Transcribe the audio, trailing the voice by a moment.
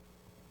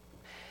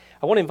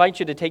I want to invite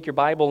you to take your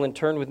Bible and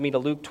turn with me to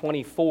Luke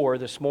 24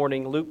 this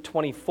morning. Luke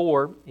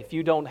 24, if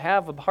you don't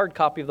have a hard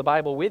copy of the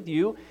Bible with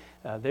you,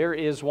 there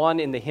is one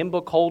in the hymn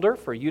book holder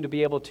for you to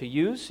be able to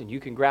use, and you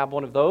can grab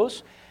one of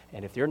those.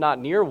 And if you're not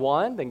near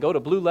one, then go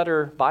to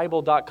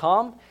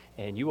blueletterbible.com,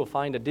 and you will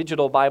find a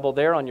digital Bible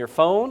there on your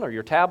phone or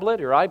your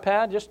tablet or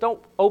iPad. Just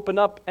don't open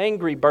up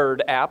Angry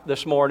Bird app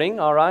this morning,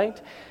 all right?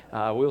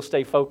 We'll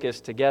stay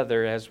focused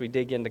together as we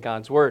dig into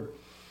God's Word.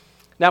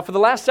 Now, for the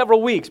last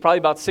several weeks, probably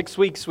about 6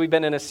 weeks, we've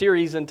been in a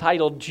series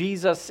entitled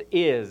Jesus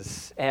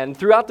Is. And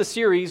throughout the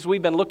series,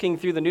 we've been looking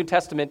through the New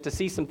Testament to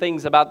see some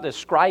things about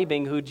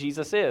describing who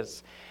Jesus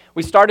is.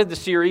 We started the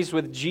series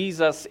with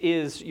Jesus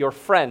is your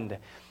friend.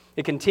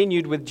 It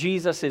continued with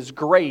Jesus is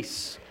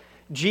grace.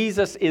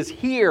 Jesus is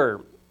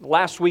here.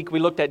 Last week, we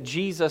looked at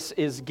Jesus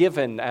is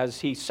given as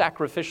he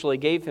sacrificially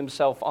gave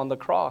himself on the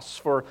cross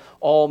for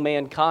all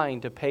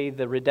mankind to pay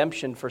the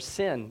redemption for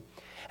sin.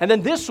 And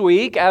then this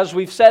week, as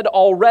we've said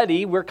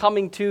already, we're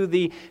coming to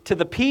the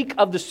peak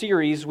of the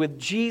series with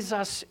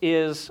Jesus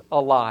is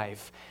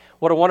alive.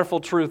 What a wonderful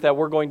truth that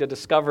we're going to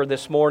discover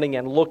this morning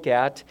and look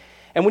at.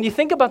 And when you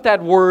think about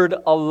that word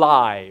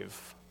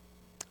alive,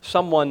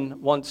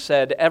 someone once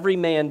said, every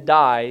man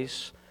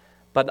dies,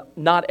 but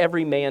not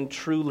every man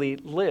truly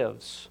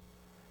lives.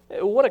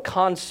 What a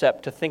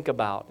concept to think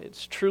about.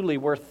 It's truly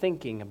worth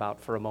thinking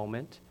about for a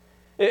moment.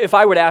 If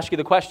I were to ask you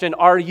the question,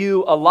 are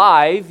you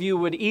alive? You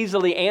would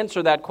easily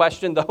answer that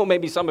question, though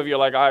maybe some of you are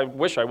like, I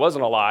wish I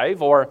wasn't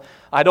alive, or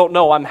I don't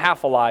know, I'm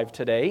half alive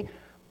today.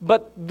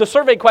 But the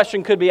survey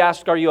question could be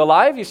asked, are you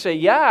alive? You say,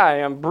 yeah, I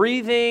am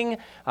breathing,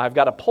 I've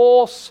got a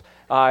pulse,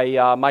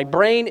 my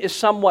brain is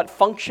somewhat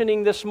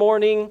functioning this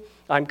morning,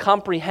 I'm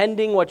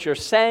comprehending what you're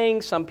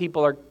saying. Some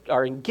people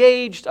are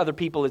engaged, other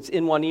people it's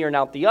in one ear and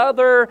out the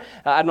other.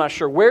 I'm not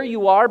sure where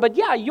you are, but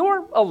yeah,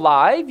 you're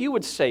alive, you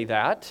would say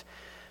that.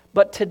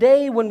 But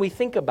today, when we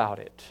think about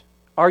it,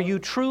 are you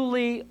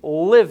truly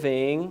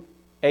living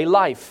a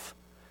life?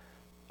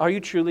 Are you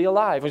truly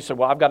alive? We say,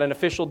 well, I've got an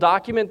official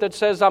document that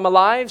says I'm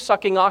alive,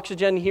 sucking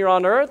oxygen here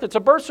on earth. It's a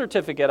birth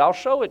certificate. I'll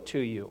show it to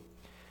you.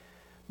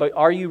 But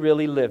are you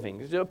really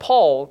living?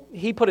 Paul,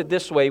 he put it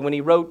this way when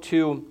he wrote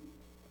to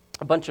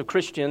a bunch of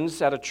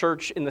Christians at a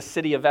church in the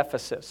city of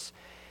Ephesus.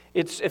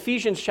 It's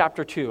Ephesians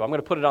chapter 2. I'm going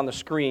to put it on the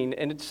screen.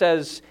 And it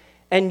says,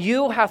 and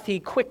you hath he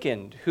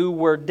quickened, who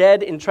were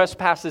dead in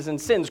trespasses and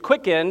sins.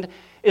 Quickened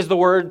is the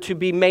word to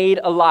be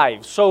made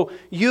alive. So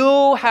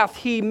you hath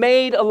he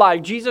made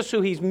alive. Jesus,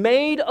 who he's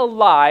made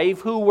alive,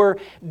 who were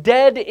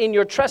dead in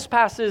your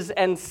trespasses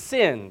and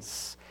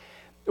sins,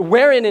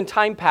 wherein in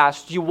time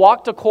past you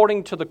walked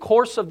according to the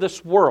course of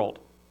this world,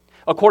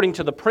 according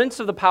to the prince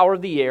of the power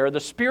of the air, the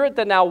spirit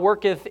that now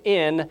worketh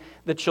in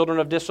the children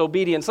of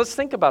disobedience. Let's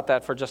think about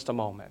that for just a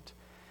moment.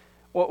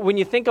 When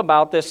you think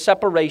about this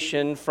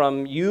separation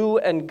from you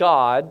and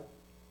God,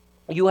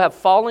 you have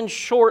fallen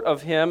short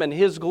of him and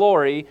his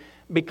glory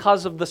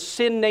because of the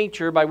sin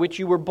nature by which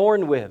you were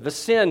born with. The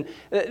sin,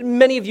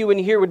 many of you in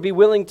here would be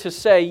willing to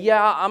say,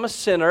 yeah, I'm a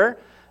sinner.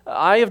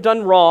 I have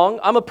done wrong.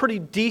 I'm a pretty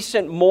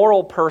decent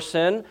moral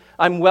person.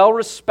 I'm well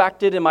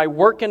respected in my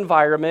work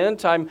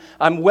environment. I'm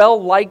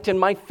well liked in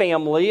my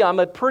family. I'm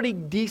a pretty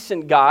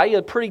decent guy,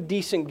 a pretty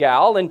decent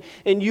gal. And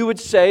you would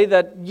say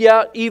that,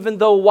 yeah, even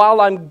though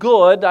while I'm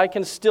good, I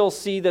can still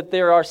see that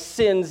there are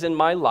sins in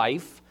my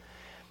life.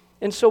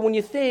 And so when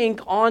you think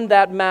on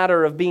that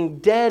matter of being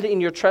dead in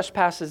your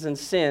trespasses and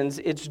sins,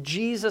 it's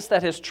Jesus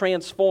that has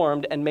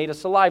transformed and made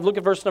us alive. Look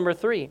at verse number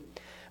 3.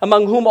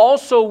 Among whom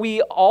also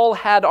we all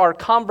had our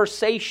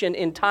conversation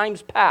in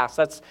times past.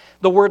 That's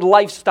the word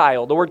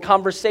lifestyle. The word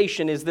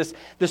conversation is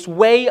this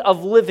way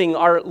of living.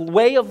 Our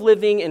way of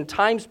living in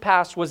times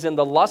past was in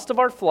the lust of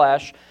our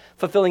flesh,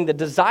 fulfilling the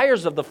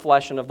desires of the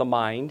flesh and of the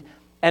mind,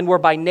 and were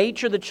by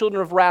nature the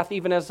children of wrath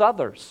even as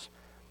others.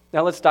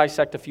 Now let's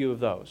dissect a few of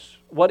those.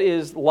 What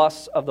is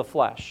lust of the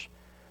flesh?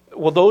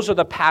 Well, those are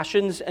the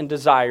passions and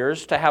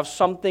desires to have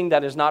something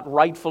that is not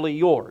rightfully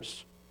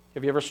yours.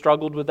 Have you ever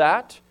struggled with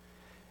that?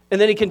 And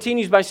then he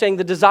continues by saying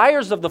the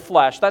desires of the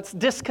flesh, that's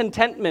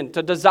discontentment,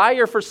 a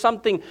desire for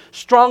something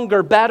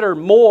stronger, better,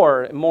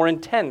 more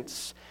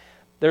intense.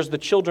 There's the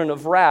children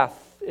of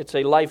wrath. It's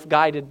a life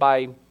guided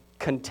by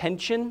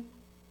contention.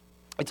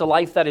 It's a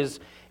life that is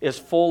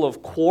full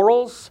of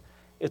quarrels.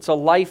 It's a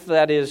life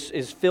that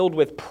is filled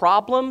with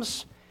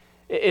problems.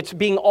 It's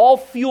being all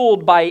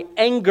fueled by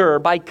anger,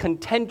 by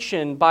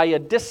contention, by a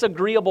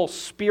disagreeable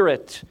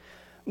spirit.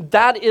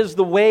 That is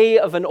the way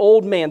of an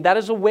old man. That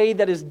is a way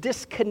that is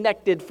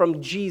disconnected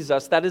from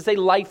Jesus. That is a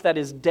life that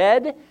is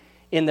dead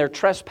in their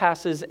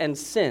trespasses and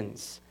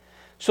sins.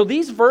 So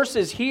these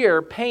verses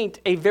here paint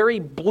a very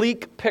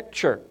bleak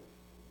picture.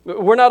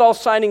 We're not all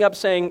signing up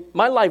saying,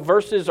 my life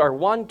verses are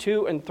 1,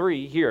 2, and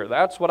 3 here.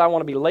 That's what I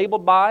want to be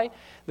labeled by.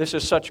 This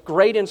is such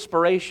great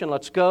inspiration.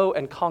 Let's go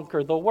and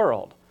conquer the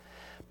world.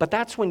 But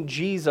that's when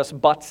Jesus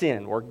butts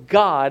in, or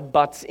God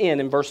butts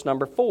in verse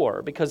number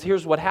 4. Because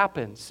here's what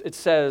happens. It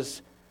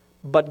says,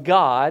 but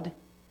God,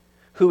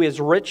 who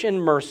is rich in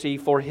mercy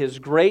for his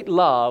great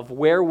love,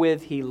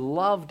 wherewith he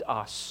loved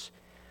us,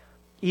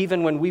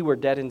 even when we were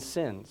dead in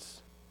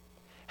sins.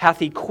 Hath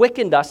he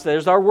quickened us,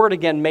 there's our word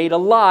again, made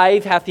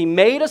alive. Hath he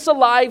made us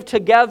alive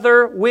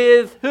together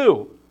with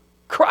who?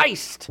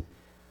 Christ.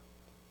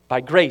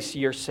 By grace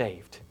ye are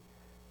saved.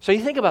 So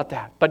you think about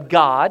that. But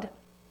God,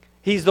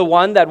 He's the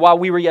one that while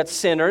we were yet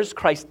sinners,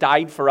 Christ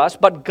died for us.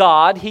 But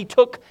God, He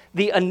took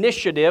the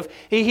initiative.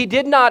 He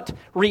did not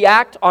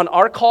react on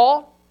our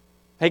call.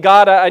 Hey,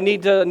 God, I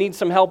need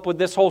some help with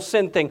this whole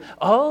sin thing.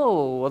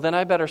 Oh, well, then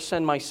I better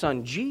send my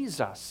son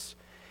Jesus.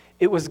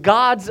 It was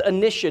God's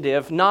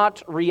initiative,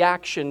 not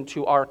reaction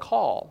to our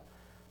call.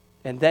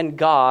 And then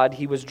God,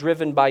 He was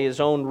driven by His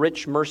own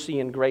rich mercy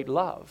and great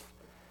love.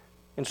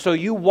 And so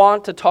you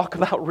want to talk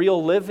about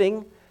real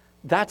living?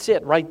 That's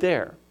it right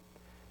there.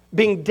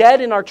 Being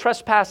dead in our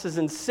trespasses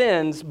and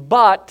sins,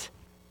 but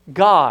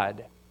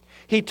God.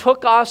 He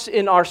took us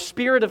in our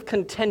spirit of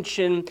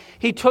contention.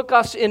 He took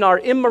us in our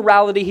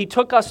immorality. He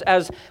took us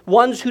as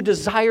ones who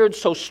desired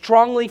so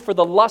strongly for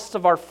the lusts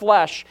of our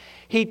flesh.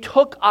 He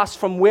took us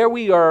from where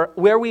we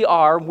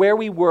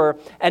were,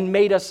 and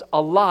made us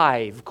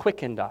alive,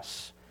 quickened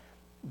us.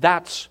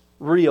 That's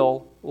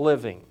real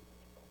living.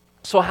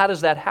 So how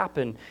does that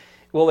happen?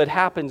 Well, it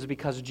happens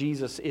because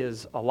Jesus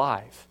is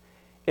alive.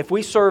 If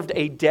we served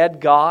a dead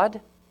God,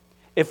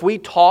 if we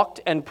talked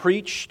and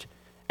preached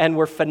and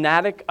were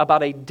fanatic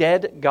about a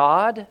dead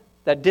God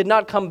that did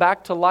not come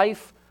back to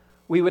life,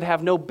 we would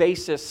have no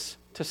basis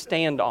to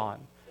stand on.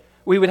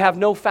 We would have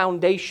no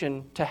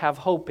foundation to have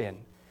hope in.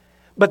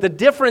 But the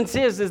difference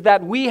is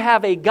that we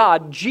have a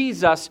God,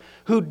 Jesus,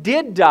 who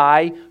did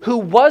die, who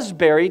was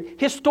buried,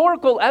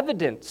 historical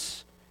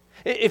evidence.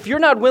 If you're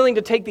not willing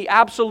to take the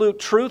absolute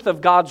truth of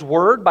God's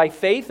Word by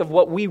faith of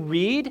what we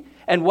read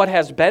and what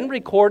has been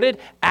recorded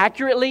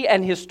accurately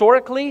and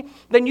historically,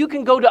 then you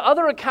can go to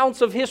other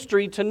accounts of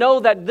history to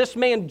know that this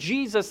man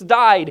Jesus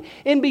died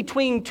in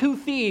between two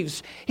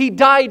thieves. He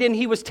died and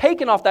he was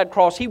taken off that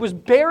cross. He was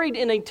buried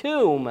in a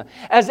tomb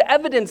as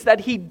evidence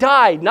that he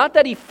died, not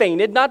that he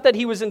fainted, not that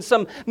he was in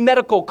some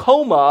medical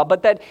coma,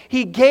 but that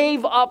he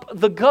gave up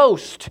the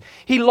ghost.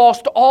 He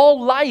lost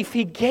all life.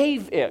 He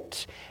gave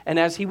it. And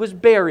as he was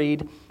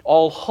buried,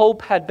 all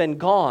hope had been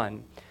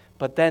gone.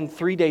 But then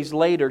 3 days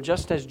later,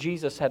 just as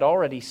Jesus had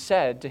already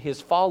said to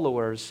his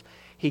followers,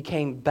 he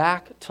came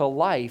back to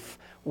life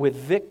with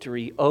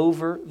victory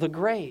over the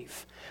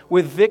grave,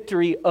 with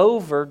victory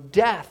over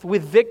death,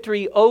 with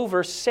victory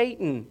over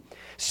Satan.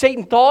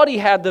 Satan thought he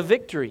had the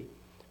victory,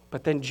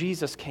 but then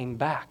Jesus came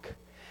back.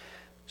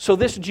 So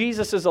this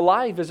Jesus is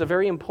alive is a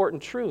very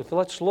important truth.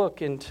 Let's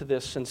look into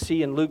this and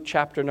see in Luke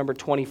chapter number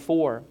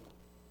 24,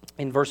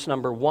 in verse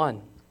number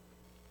 1.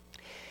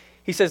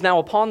 He says, "Now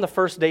upon the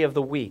first day of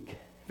the week,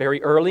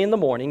 very early in the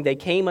morning, they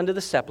came unto the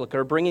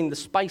sepulchre, bringing the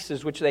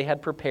spices which they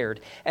had prepared,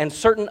 and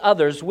certain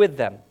others with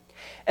them.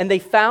 And they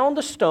found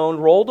the stone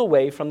rolled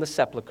away from the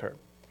sepulchre.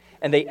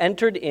 And they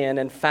entered in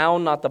and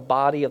found not the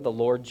body of the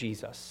Lord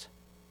Jesus.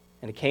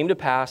 And it came to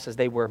pass, as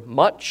they were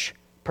much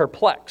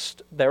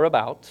perplexed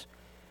thereabout,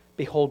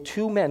 behold,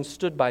 two men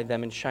stood by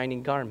them in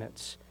shining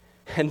garments.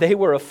 And they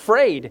were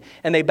afraid,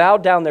 and they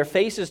bowed down their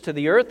faces to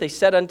the earth. They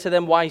said unto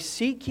them, Why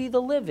seek ye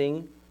the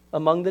living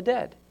among the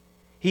dead?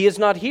 He is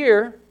not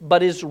here,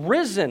 but is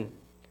risen.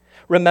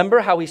 Remember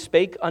how he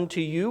spake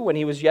unto you when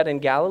he was yet in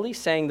Galilee,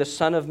 saying, The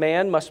Son of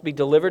Man must be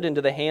delivered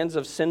into the hands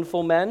of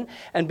sinful men,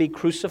 and be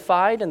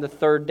crucified, and the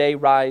third day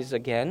rise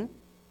again.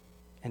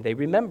 And they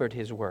remembered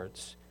his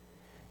words.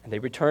 And they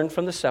returned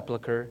from the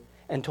sepulchre,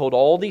 and told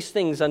all these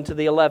things unto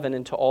the 11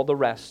 and to all the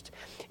rest.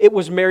 It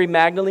was Mary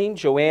Magdalene,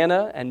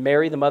 Joanna, and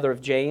Mary the mother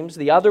of James,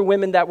 the other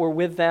women that were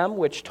with them,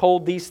 which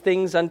told these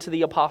things unto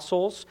the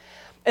apostles.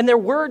 And their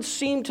words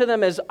seemed to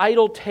them as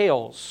idle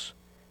tales,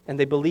 and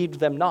they believed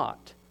them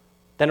not.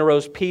 Then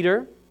arose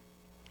Peter,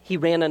 he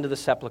ran unto the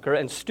sepulchre,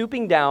 and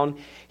stooping down,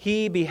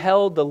 he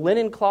beheld the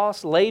linen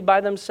cloths laid by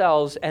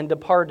themselves, and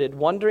departed,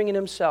 wondering in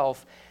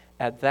himself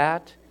at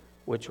that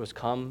which was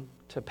come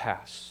to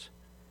pass."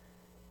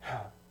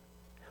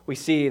 We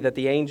see that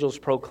the angels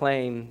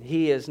proclaim,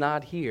 He is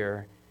not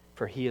here,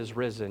 for He is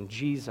risen.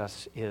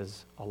 Jesus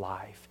is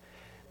alive.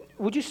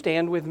 Would you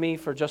stand with me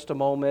for just a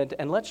moment,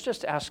 and let's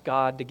just ask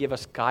God to give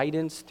us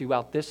guidance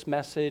throughout this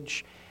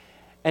message.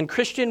 And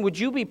Christian, would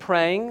you be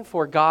praying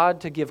for God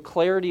to give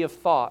clarity of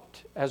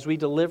thought as we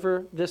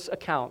deliver this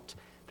account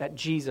that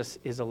Jesus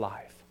is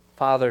alive?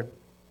 Father,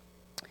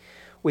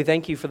 we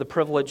thank you for the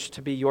privilege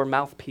to be your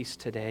mouthpiece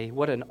today.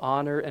 What an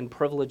honor and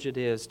privilege it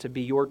is to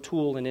be your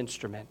tool and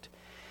instrument.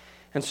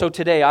 And so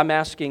today I'm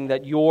asking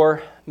that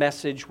your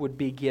message would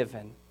be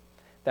given,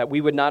 that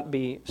we would not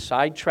be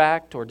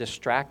sidetracked or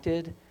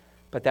distracted,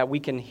 but that we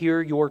can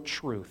hear your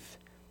truth.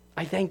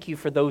 I thank you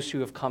for those who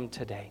have come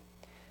today.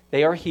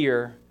 They are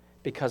here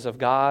because of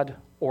God's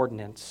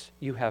ordinance.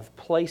 You have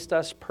placed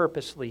us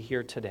purposely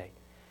here today.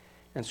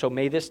 And so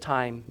may this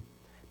time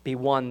be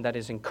one that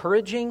is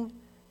encouraging,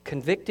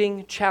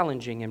 convicting,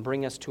 challenging, and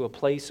bring us to a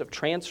place of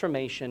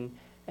transformation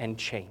and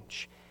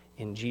change.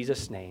 In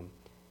Jesus' name,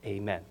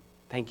 amen.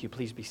 Thank you.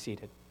 Please be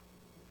seated.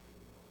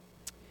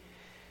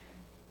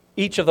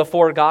 Each of the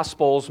four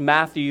Gospels,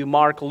 Matthew,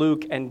 Mark,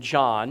 Luke, and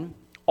John,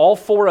 All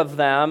four of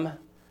them,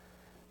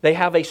 they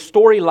have a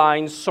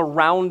storyline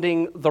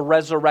surrounding the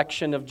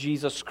resurrection of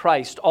Jesus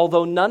Christ,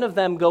 although none of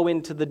them go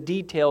into the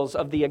details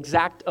of the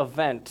exact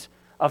event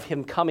of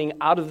him coming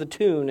out of the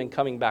tomb and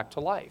coming back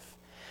to life.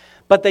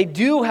 But they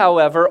do,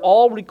 however,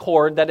 all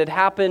record that it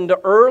happened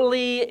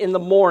early in the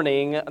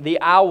morning,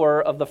 the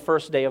hour of the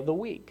first day of the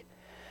week.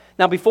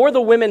 Now, before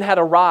the women had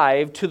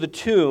arrived to the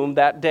tomb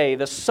that day,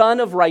 the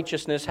Son of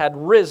Righteousness had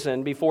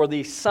risen before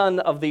the sun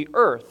of the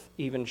earth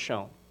even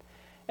shone.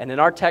 And in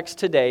our text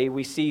today,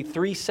 we see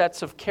three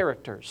sets of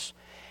characters.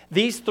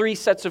 These three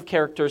sets of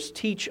characters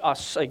teach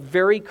us a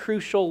very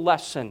crucial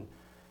lesson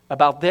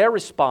about their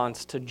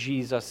response to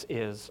Jesus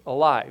is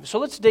alive. So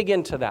let's dig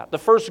into that. The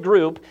first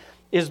group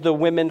is the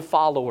women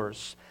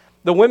followers.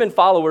 The women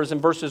followers in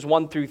verses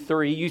 1 through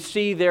 3, you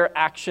see their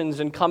actions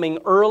in coming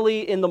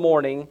early in the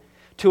morning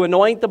to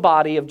anoint the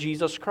body of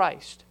Jesus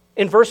Christ.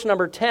 In verse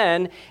number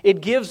 10,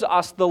 it gives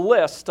us the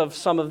list of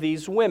some of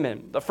these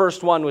women. The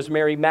first one was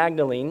Mary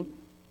Magdalene.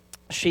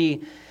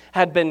 She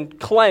had been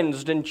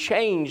cleansed and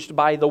changed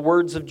by the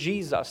words of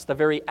Jesus, the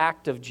very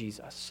act of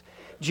Jesus.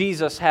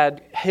 Jesus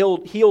had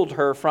healed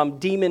her from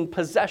demon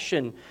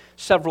possession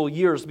several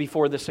years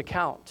before this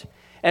account.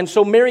 And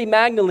so Mary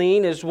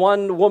Magdalene is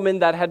one woman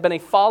that had been a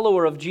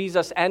follower of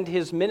Jesus and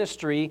his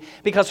ministry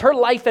because her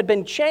life had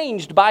been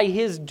changed by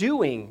his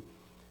doing.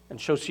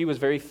 And so she was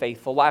very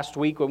faithful. Last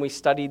week when we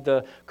studied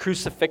the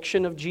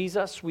crucifixion of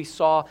Jesus, we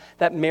saw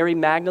that Mary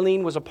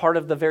Magdalene was a part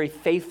of the very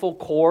faithful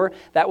core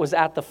that was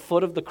at the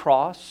foot of the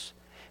cross.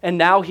 And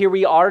now here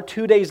we are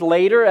 2 days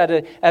later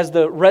as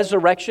the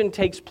resurrection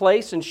takes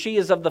place, and she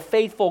is of the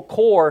faithful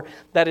core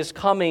that is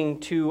coming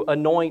to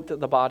anoint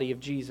the body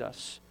of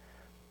Jesus.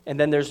 And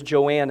then there's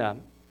Joanna.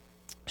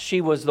 She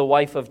was the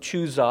wife of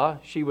Chuza.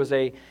 She was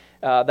the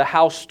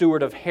house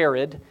steward of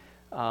Herod.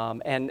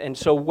 And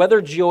so whether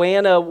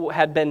Joanna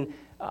had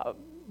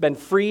been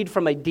freed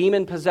from a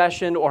demon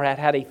possession or had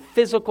had a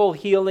physical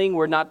healing,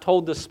 we're not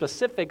told the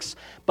specifics,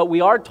 but we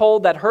are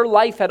told that her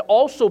life had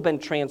also been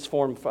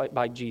transformed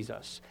by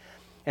Jesus.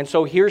 And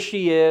so here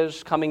she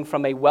is coming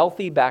from a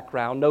wealthy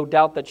background. No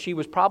doubt that she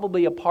was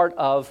probably a part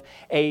of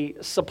a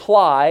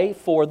supply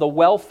for the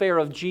welfare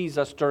of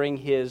Jesus during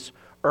his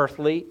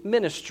earthly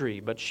ministry,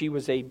 but she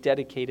was a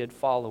dedicated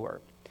follower.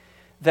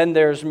 Then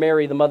there's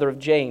Mary, the mother of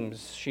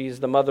James.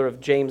 She's the mother of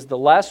James the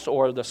Less,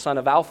 or the son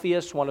of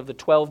Alphaeus, one of the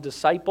 12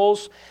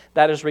 disciples.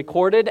 That is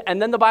recorded. And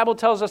then the Bible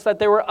tells us that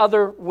there were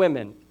other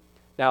women.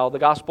 Now, the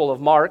Gospel of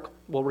Mark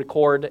will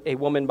record a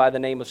woman by the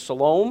name of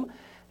Salome.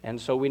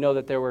 And so we know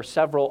that there were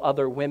several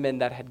other women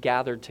that had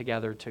gathered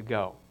together to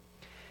go.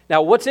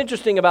 Now, what's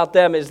interesting about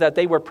them is that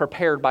they were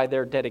prepared by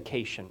their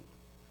dedication.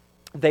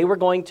 They were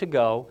going to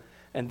go,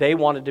 and they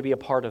wanted to be a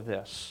part of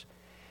this.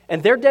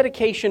 And their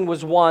dedication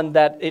was one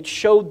that it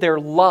showed their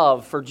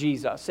love for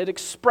Jesus. It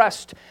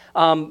expressed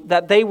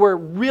that they were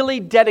really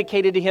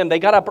dedicated to him. They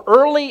got up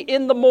early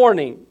in the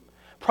morning,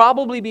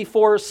 probably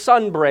before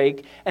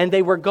sunbreak, and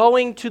they were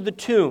going to the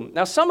tomb.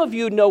 Now, some of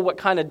you know what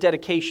kind of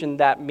dedication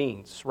that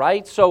means,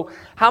 right? So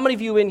how many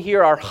of you in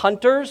here are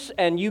hunters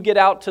and you get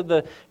out to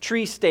the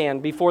tree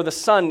stand before the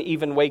sun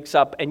even wakes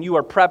up and you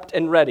are prepped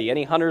and ready?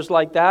 Any hunters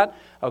like that?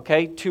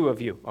 Okay, 2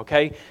 of you,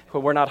 okay?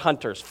 We're not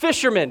hunters.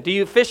 Fishermen,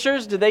 do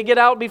they get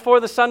out before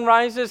the sun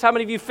rises? How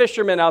many of you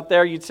fishermen out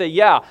there, you'd say,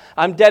 yeah,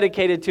 I'm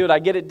dedicated to it, I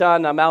get it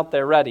done, I'm out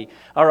there ready.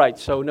 All right,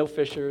 so no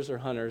fishers or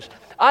hunters.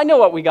 I know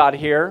what we got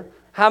here.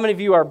 How many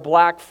of you are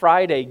Black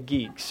Friday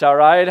geeks, all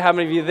right? How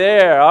many of you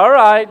there? All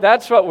right,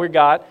 that's what we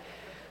got.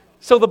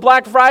 So the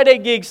Black Friday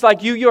geeks,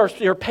 like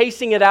you're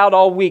pacing it out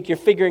all week. You're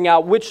figuring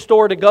out which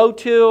store to go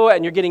to,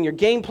 and you're getting your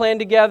game plan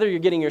together. You're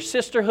getting your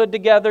sisterhood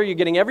together. You're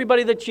getting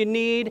everybody that you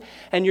need,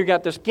 and you've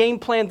got this game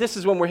plan. This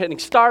is when we're hitting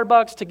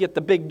Starbucks to get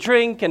the big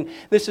drink, and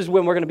this is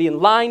when we're going to be in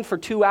line for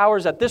 2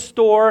 hours at this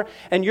store,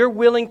 and you're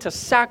willing to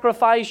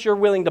sacrifice. You're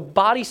willing to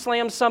body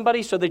slam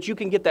somebody so that you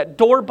can get that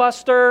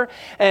doorbuster,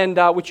 and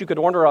which you could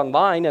order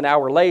online an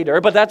hour later,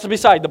 but that's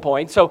beside the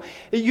point. So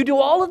you do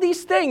all of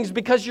these things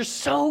because you're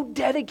so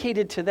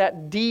dedicated to that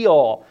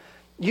deal.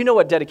 You know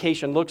what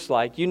dedication looks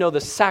like. You know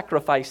the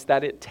sacrifice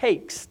that it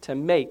takes to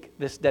make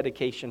this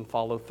dedication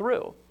follow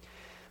through.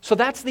 So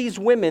that's these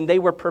women. They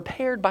were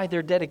prepared by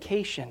their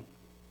dedication.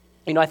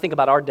 You know, I think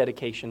about our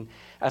dedication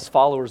as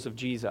followers of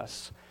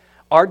Jesus.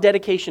 Our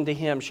dedication to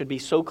him should be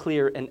so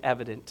clear and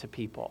evident to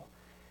people.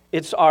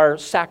 It's our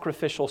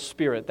sacrificial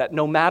spirit that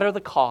no matter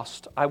the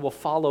cost, I will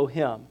follow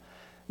him.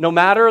 No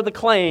matter the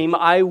claim,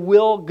 I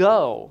will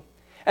go.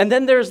 And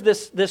then there's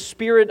this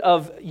spirit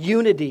of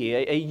unity,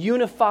 a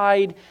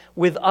unified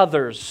with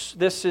others.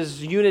 This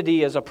is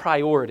unity as a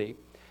priority.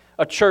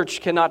 A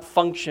church cannot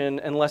function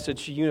unless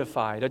it's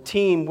unified. A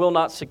team will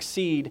not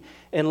succeed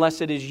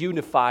unless it is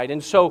unified.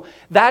 And so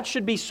that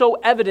should be so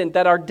evident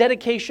that our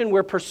dedication,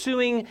 we're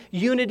pursuing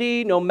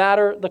unity no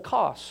matter the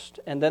cost.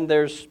 And then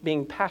there's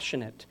being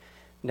passionate,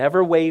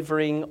 never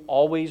wavering,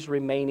 always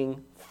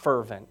remaining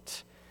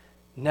fervent.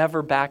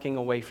 Never backing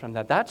away from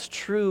that. That's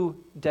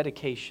true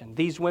dedication.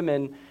 These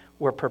women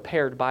were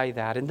prepared by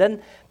that.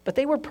 But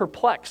they were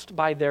perplexed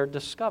by their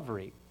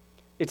discovery.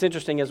 It's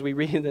interesting as we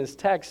read this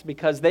text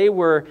because they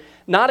were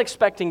not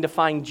expecting to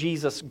find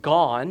Jesus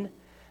gone.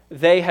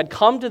 They had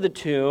come to the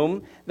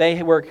tomb.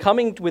 They were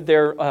coming with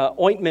their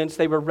ointments.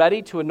 They were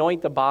ready to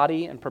anoint the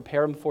body and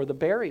prepare him for the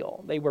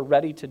burial. They were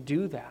ready to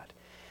do that.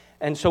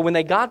 And so when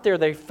they got there,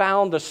 they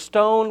found the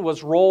stone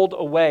was rolled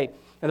away.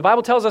 And the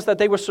Bible tells us that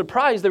they were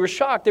surprised, they were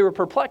shocked, they were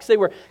perplexed, they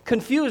were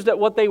confused at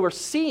what they were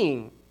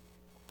seeing.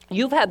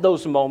 You've had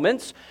those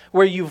moments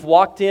where you've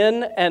walked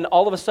in and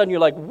all of a sudden you're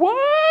like,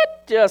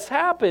 what just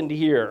happened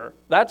here?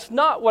 That's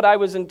not what I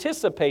was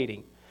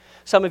anticipating.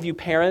 Some of you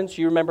parents,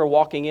 you remember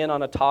walking in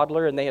on a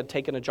toddler and they had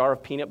taken a jar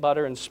of peanut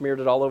butter and smeared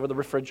it all over the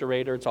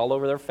refrigerator. It's all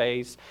over their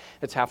face.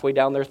 It's halfway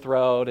down their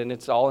throat and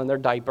it's all in their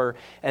diaper.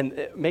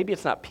 And maybe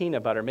it's not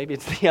peanut butter. Maybe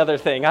it's the other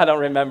thing. I don't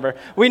remember.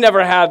 We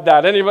never had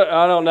that. Anybody?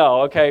 I don't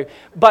know. Okay.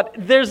 But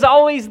there's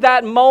always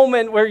that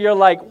moment where you're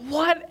like,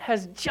 what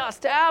has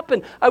just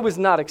happened? I was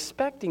not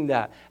expecting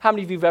that. How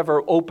many of you have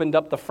ever opened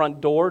up the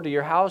front door to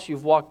your house?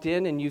 You've walked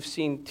in and you've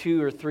seen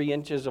 2 or 3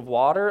 inches of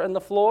water on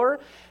the floor.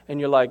 And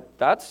you're like,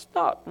 that's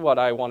not what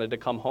I wanted to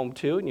come home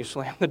to. And you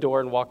slam the door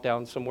and walk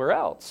down somewhere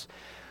else.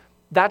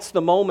 That's the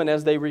moment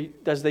as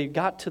they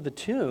got to the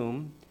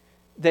tomb,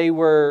 they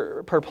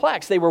were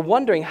perplexed. They were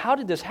wondering, how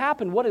did this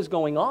happen? What is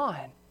going on?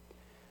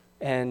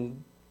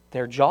 And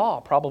their jaw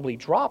probably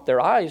dropped.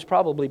 Their eyes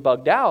probably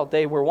bugged out.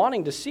 They were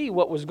wanting to see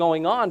what was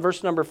going on.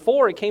 Verse number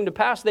 4, it came to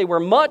pass, they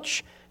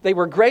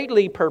were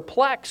greatly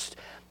perplexed.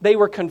 They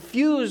were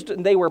confused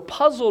and they were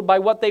puzzled by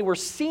what they were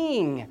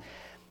seeing.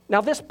 Now,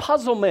 this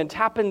puzzlement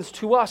happens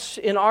to us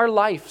in our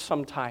life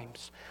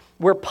sometimes.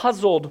 We're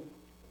puzzled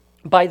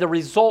by the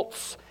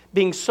results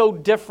being so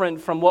different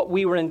from what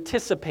we were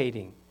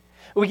anticipating.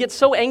 We get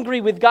so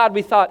angry with God,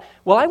 we thought,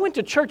 well, I went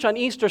to church on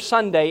Easter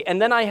Sunday,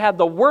 and then I had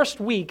the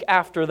worst week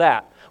after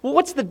that. Well,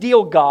 what's the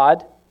deal,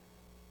 God?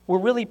 We're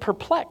really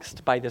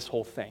perplexed by this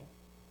whole thing.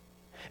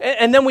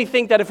 And then we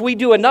think that if we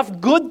do enough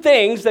good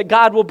things, that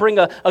God will bring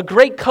a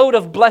great coat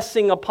of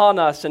blessing upon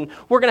us. And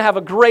we're going to have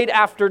a great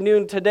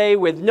afternoon today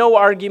with no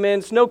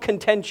arguments, no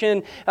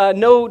contention,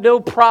 no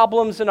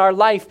problems in our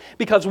life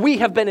because we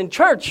have been in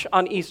church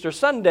on Easter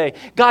Sunday.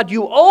 God,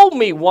 you owe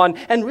me one.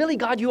 And really,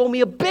 God, you owe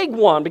me a big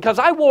one because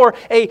I wore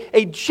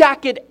a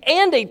jacket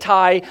and a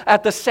tie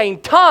at the same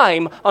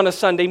time on a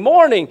Sunday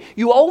morning.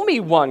 You owe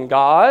me one,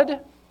 God.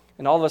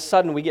 And all of a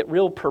sudden, we get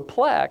real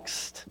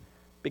perplexed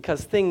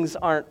because things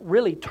aren't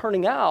really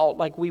turning out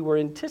like we were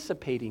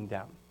anticipating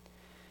them.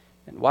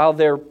 And while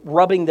they're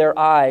rubbing their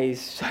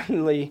eyes,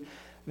 suddenly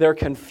their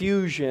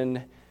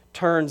confusion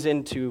turns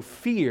into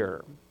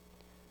fear.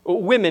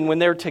 Women, when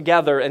they're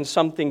together and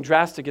something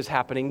drastic is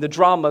happening, the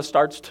drama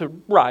starts to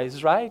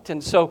rise, right?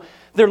 And so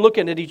they're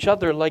looking at each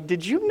other like,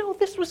 did you know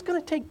this was going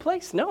to take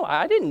place? No,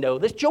 I didn't know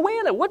this.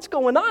 Joanna, what's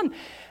going on?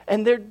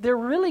 And they're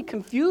really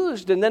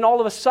confused. And then all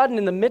of a sudden,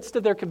 in the midst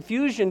of their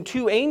confusion,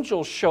 2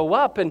 angels show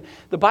up. And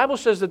the Bible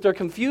says that their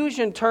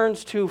confusion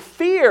turns to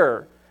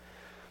fear.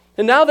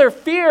 And now their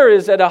fear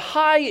is at a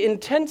high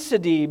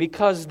intensity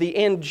because the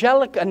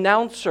angelic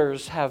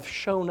announcers have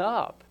shown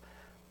up.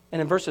 And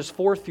in verses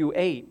 4 through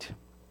 8,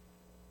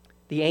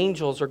 the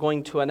angels are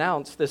going to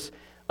announce this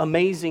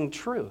amazing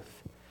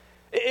truth.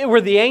 It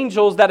were the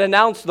angels that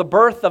announced the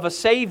birth of a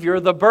Savior,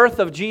 the birth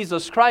of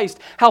Jesus Christ.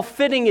 How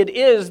fitting it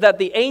is that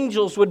the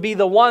angels would be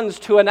the ones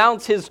to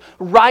announce His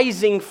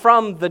rising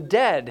from the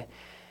dead.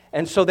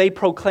 And so they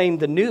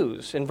proclaimed the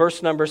news. In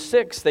verse number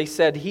 6, they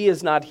said, He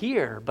is not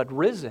here, but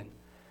risen.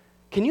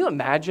 Can you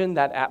imagine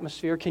that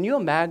atmosphere? Can you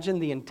imagine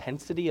the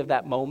intensity of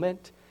that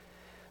moment?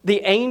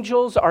 The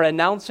angels are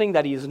announcing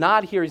that He is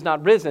not here, He's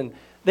not risen.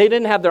 They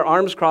didn't have their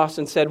arms crossed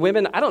and said,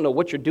 women, I don't know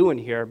what you're doing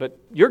here, but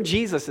your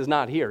Jesus is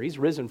not here. He's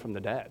risen from the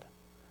dead.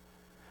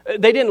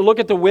 They didn't look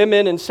at the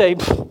women and say,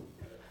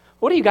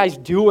 what are you guys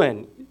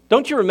doing?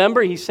 Don't you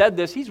remember He said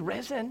this? He's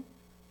risen.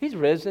 He's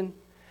risen.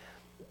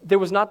 There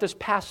was not this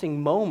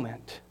passing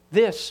moment.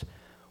 This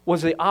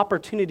was the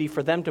opportunity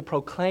for them to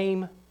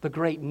proclaim the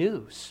great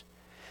news.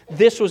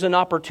 This was an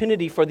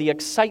opportunity for the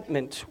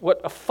excitement.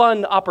 What a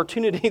fun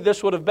opportunity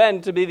this would have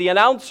been to be the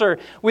announcer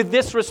with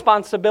this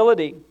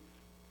responsibility.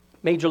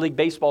 Major League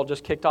Baseball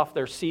just kicked off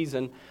their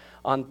season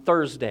on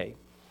Thursday.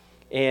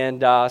 And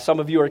some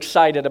of you are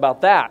excited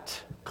about that.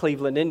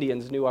 Cleveland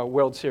Indians new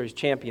World Series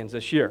champions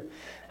this year.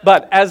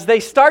 But as they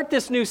start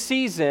this new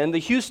season, the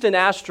Houston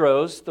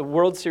Astros, the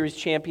World Series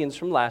champions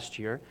from last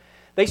year,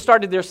 they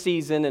started their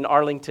season in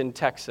Arlington,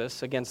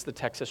 Texas against the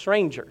Texas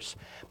Rangers.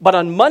 But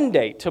on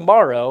Monday,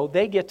 tomorrow,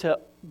 they get to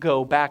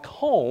go back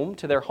home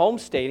to their home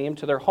stadium,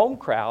 to their home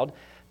crowd,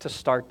 to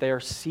start their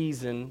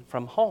season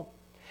from home.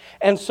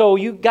 And so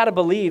you got to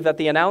believe that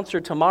the announcer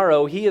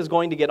tomorrow, he is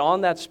going to get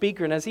on that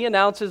speaker. And as he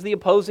announces the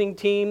opposing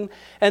team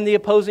and the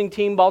opposing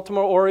team,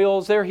 Baltimore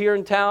Orioles, they're here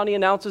in town. He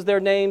announces their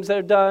names.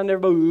 They're done.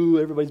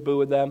 Everybody's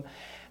booing them.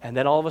 And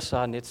then all of a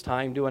sudden, it's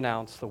time to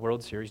announce the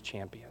World Series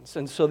champions.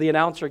 And so the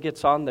announcer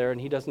gets on there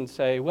and he doesn't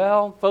say,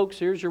 well, folks,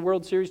 here's your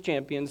World Series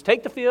champions.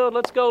 Take the field.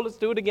 Let's go. Let's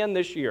do it again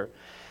this year.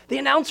 The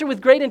announcer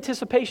with great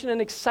anticipation and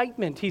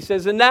excitement, he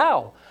says, and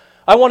now,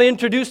 I want to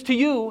introduce to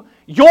you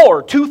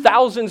your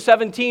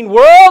 2017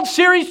 World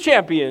Series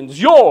champions,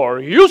 your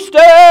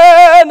Houston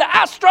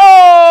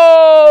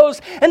Astros.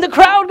 And the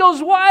crowd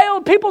goes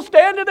wild. People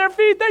stand to their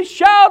feet. They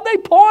shout. They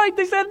point.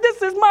 They say,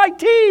 this is my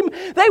team.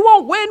 They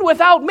won't win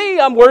without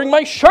me. I'm wearing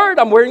my shirt.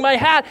 I'm wearing my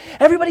hat.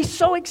 Everybody's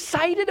so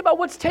excited about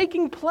what's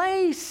taking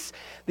place.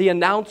 The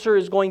announcer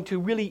is going to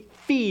really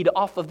feed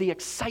off of the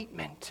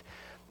excitement.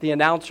 The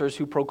announcers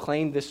who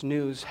proclaimed this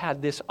news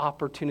had this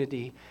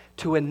opportunity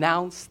to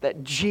announce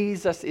that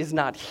Jesus is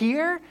not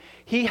here.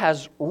 He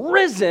has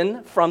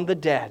risen from the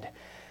dead.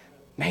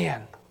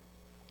 Man,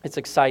 it's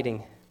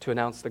exciting to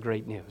announce the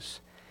great news.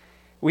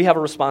 We have a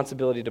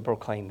responsibility to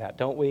proclaim that,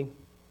 don't we?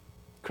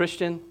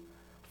 Christian,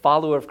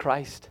 follower of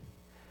Christ.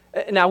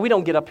 Now, we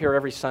don't get up here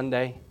every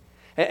Sunday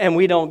and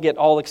we don't get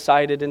all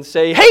excited and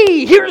say,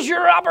 hey, here's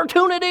your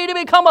opportunity to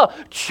become a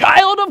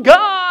child of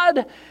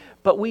God.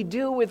 But we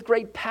do with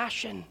great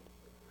passion.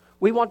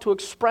 We want to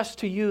express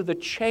to you the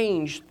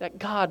change that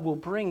God will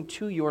bring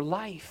to your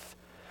life.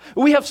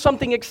 We have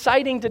something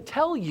exciting to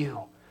tell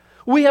you.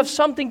 We have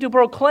something to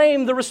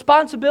proclaim. The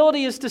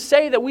responsibility is to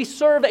say that we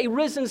serve a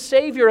risen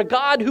Savior, a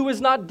God who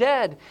is not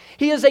dead.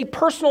 He is a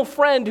personal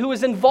friend who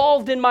is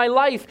involved in my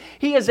life.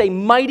 He is a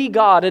mighty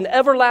God, an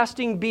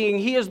everlasting being.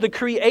 He is the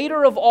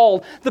creator of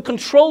all, the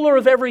controller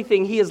of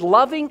everything. He is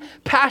loving,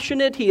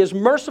 passionate. He is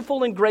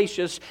merciful and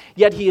gracious,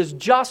 yet He is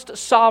just,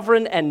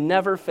 sovereign, and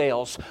never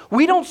fails.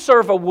 We don't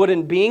serve a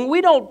wooden being.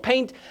 We don't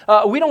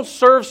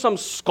serve some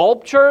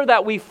sculpture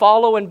that we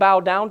follow and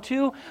bow down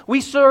to.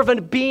 We serve a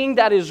being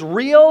that is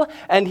real,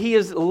 and He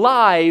is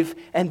live,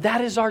 and that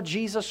is our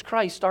Jesus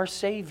Christ, our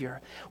Savior.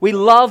 We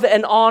love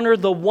and honor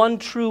the one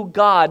true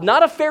God,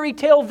 not a fairy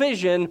tale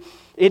vision.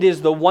 It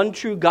is the one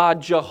true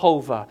God,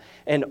 Jehovah,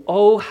 and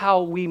oh,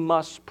 how we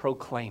must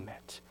proclaim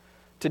it.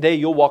 Today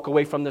you'll walk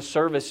away from the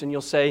service and you'll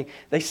say,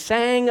 they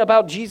sang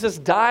about Jesus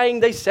dying,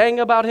 they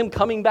sang about Him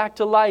coming back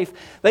to life.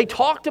 They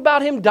talked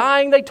about Him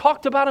dying, they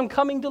talked about Him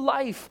coming to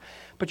life.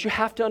 But you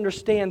have to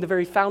understand the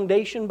very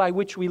foundation by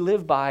which we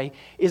live by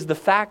is the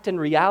fact and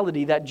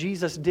reality that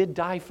Jesus did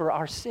die for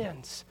our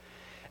sins.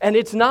 And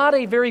it's not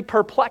a very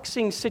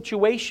perplexing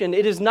situation.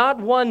 It is not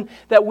one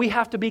that we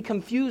have to be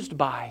confused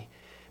by,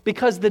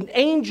 because the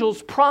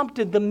angels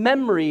prompted the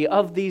memory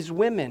of these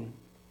women.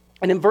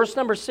 And in verse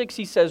number 6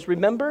 he says,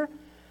 remember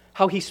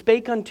how He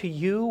spake unto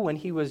you when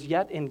He was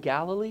yet in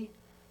Galilee?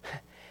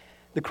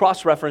 The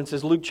cross reference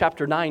is Luke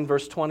chapter 9,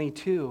 verse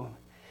 22.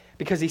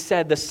 Because He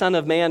said, the Son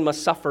of Man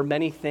must suffer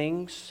many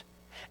things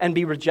and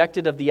be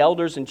rejected of the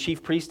elders and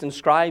chief priests and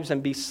scribes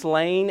and be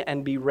slain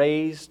and be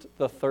raised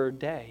the third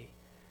day.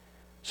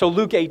 So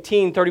Luke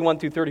 18, 31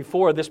 through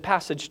 34, this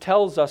passage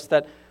tells us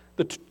that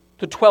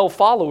the 12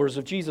 followers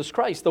of Jesus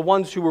Christ, the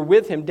ones who were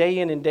with Him day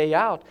in and day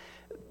out,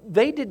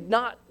 they did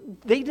not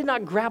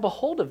grab a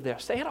hold of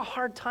this. They had a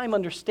hard time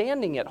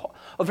understanding it,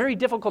 a very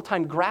difficult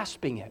time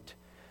grasping it.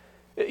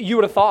 You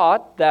would have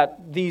thought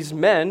that these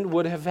men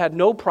would have had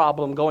no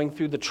problem going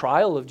through the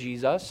trial of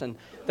Jesus, and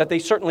that they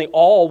certainly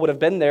all would have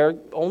been there.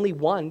 Only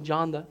one,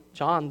 John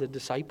the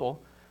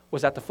disciple,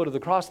 was at the foot of the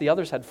cross. The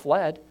others had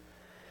fled.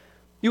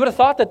 You would have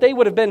thought that they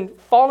would have been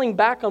falling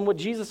back on what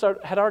Jesus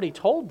had already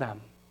told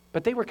them,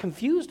 but they were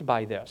confused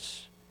by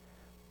this.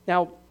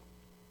 Now,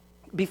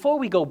 before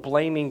we go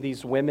blaming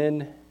these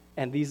women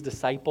and these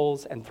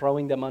disciples and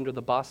throwing them under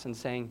the bus and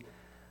saying,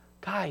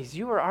 guys,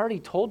 you were already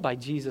told by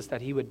Jesus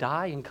that He would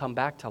die and come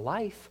back to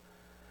life.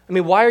 I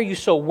mean, why are you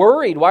so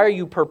worried? Why are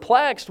you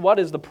perplexed? What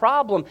is the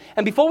problem?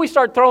 And before we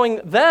start throwing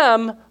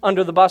them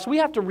under the bus, we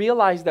have to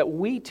realize that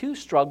we too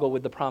struggle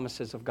with the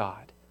promises of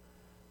God.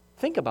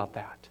 Think about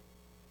that.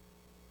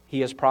 He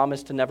has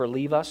promised to never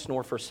leave us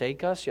nor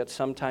forsake us, yet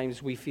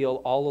sometimes we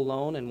feel all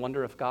alone and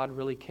wonder if God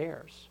really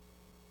cares.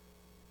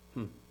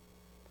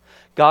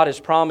 God has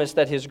promised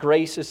that His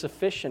grace is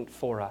sufficient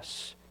for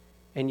us,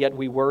 and yet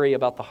we worry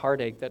about the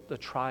heartache that the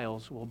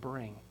trials will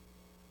bring.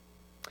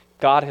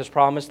 God has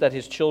promised that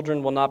His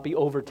children will not be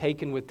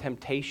overtaken with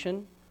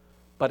temptation,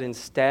 but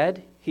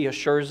instead He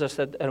assures us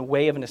that a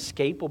way of an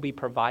escape will be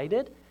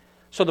provided.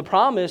 So the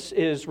promise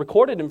is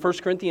recorded in 1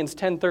 Corinthians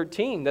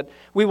 10:13, that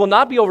we will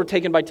not be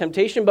overtaken by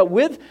temptation, but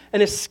with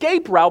an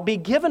escape route be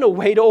given a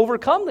way to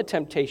overcome the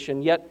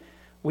temptation. Yet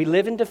we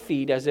live in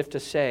defeat as if to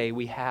say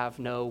we have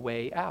no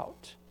way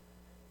out.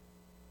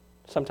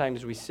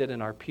 Sometimes we sit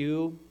in our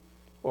pew,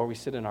 or we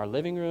sit in our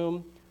living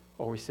room,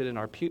 or we sit in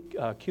our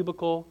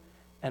cubicle,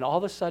 and all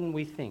of a sudden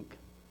we think,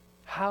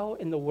 how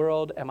in the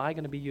world am I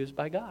going to be used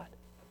by God?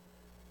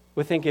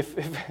 We think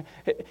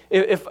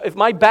if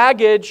my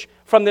baggage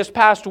from this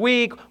past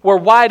week were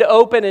wide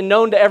open and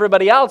known to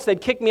everybody else,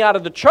 they'd kick me out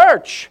of the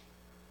church.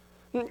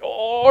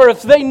 Or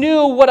if they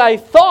knew what I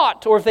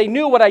thought, or if they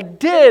knew what I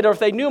did, or if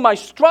they knew my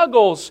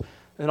struggles,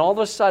 then all of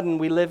a sudden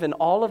we live in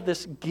all of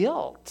this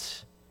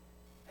guilt.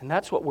 And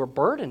that's what we're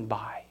burdened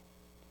by.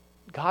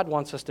 God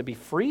wants us to be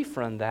free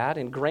from that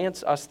and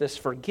grants us this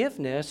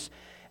forgiveness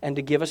and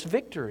to give us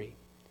victory.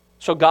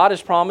 So God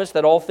has promised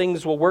that all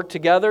things will work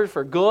together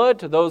for good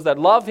to those that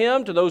love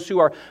Him, to those who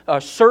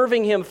are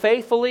serving Him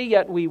faithfully,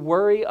 yet we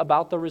worry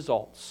about the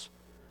results.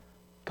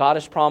 God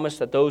has promised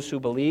that those who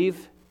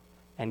believe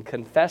and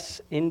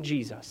confess in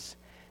Jesus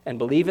and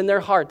believe in their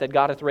heart that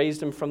God hath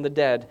raised him from the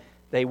dead,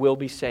 they will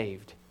be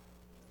saved.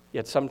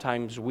 Yet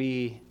sometimes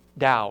we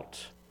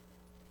doubt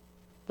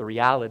the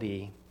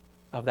reality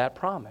of that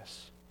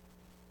promise.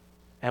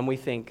 And we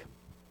think,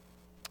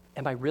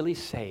 am I really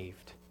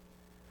saved?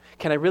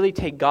 Can I really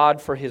take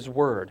God for his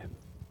word?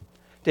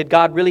 Did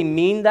God really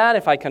mean that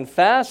if I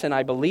confess and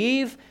I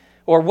believe?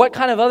 Or what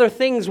kind of other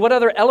things, what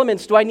other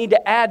elements do I need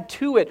to add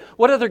to it?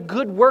 What other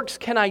good works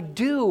can I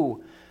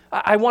do?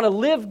 I want to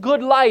live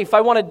good life.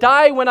 I want to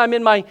die when I'm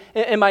in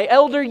my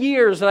elder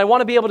years, and I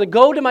want to be able to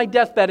go to my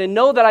deathbed and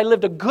know that I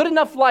lived a good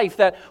enough life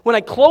that when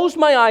I close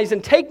my eyes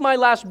and take my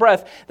last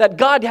breath, that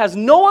God has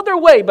no other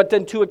way but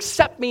then to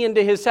accept me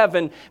into his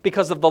heaven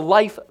because of the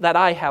life that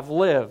I have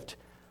lived.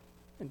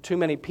 And too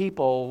many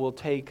people will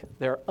take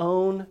their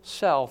own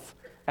self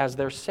as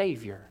their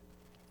Savior.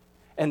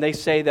 And they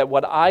say that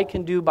what I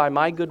can do by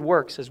my good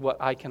works is what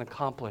I can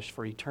accomplish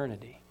for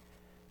eternity.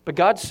 But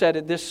God said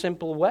it this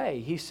simple way.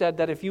 He said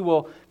that if you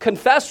will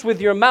confess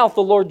with your mouth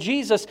the Lord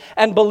Jesus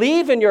and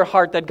believe in your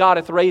heart that God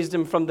hath raised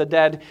him from the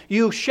dead,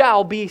 you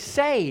shall be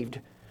saved.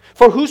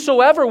 For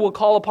whosoever will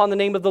call upon the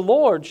name of the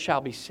Lord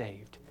shall be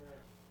saved.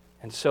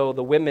 And so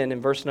the women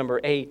in verse number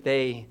 8,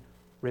 they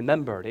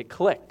remembered. It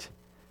clicked.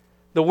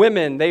 The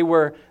women, they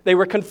were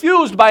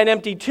confused by an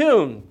empty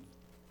tomb.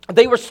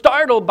 They were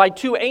startled by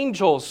two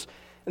angels.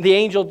 The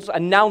angels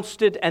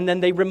announced it, and then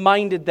they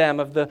reminded them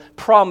of the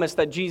promise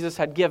that Jesus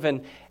had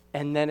given.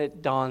 And then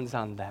it dawns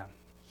on them.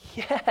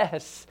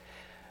 Yes.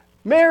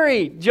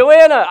 Mary,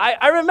 Joanna,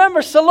 I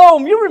remember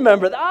Salome. You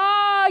remember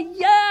that?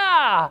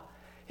 Yeah.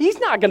 He's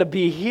not going to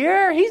be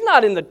here. He's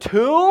not in the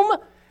tomb.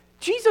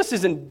 Jesus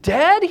isn't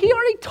dead. He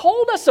already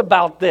told us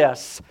about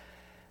this.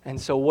 And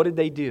so what did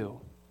they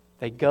do?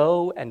 They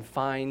go and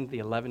find the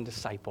 11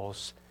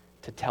 disciples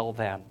to tell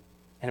them.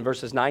 And in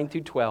verses 9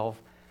 through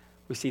 12,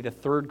 we see the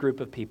third group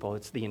of people.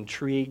 It's the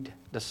intrigued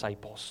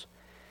disciples.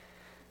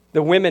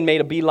 The women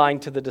made a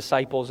beeline to the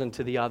disciples and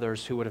to the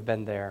others who would have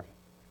been there.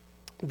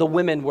 The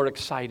women were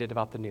excited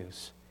about the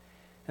news.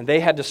 And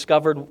they had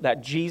discovered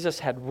that Jesus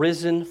had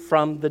risen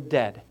from the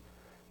dead.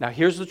 Now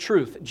here's the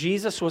truth.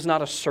 Jesus was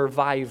not a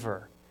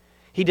survivor.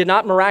 He did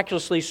not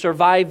miraculously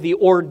survive the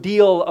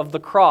ordeal of the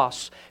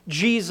cross.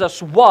 Jesus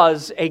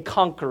was a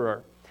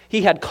conqueror.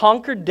 He had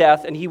conquered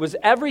death, and he was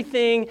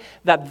everything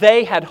that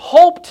they had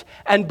hoped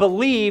and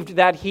believed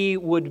that he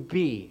would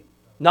be.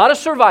 Not a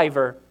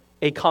survivor,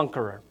 a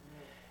conqueror.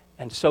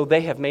 And so they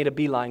have made a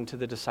beeline to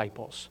the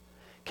disciples.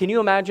 Can you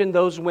imagine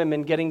those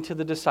women getting to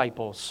the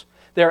disciples?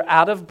 They're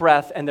out of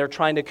breath, and they're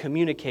trying to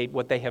communicate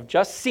what they have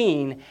just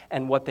seen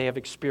and what they have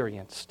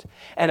experienced.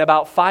 And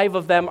about 5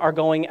 of them are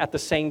going at the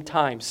same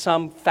time,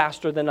 some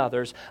faster than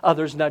others,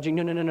 others nudging,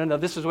 no,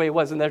 this is the way it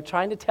was. And they're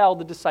trying to tell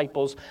the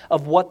disciples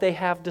of what they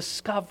have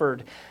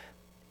discovered.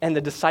 And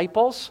the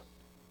disciples,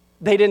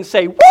 they didn't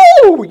say,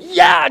 woo,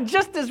 yeah,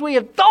 just as we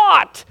had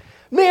thought.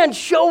 Man,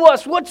 show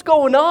us what's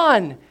going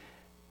on.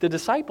 The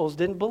disciples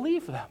didn't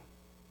believe them.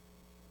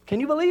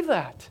 Can you believe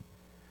that?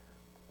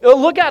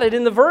 Look at it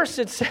in the verse.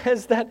 It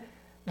says that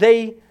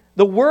the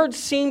words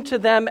seemed to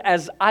them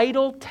as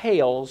idle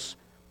tales,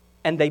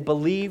 and they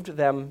believed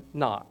them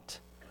not.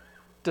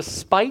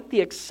 Despite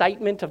the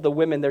excitement of the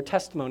women, their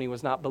testimony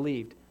was not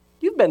believed.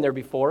 You've been there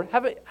before.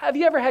 Have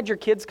you ever had your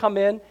kids come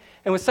in,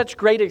 and with such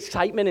great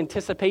excitement,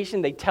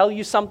 anticipation, they tell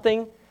you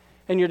something,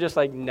 and you're just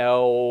like,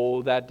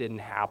 no, that didn't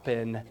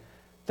happen.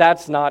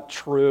 That's not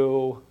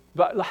true.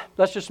 But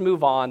let's just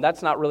move on.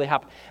 That's not really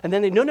happened. And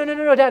then they, no,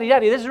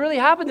 Daddy, this really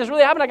happened.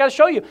 I got to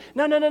show you.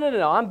 No,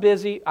 I'm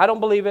busy. I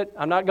don't believe it.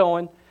 I'm not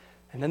going.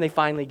 And then they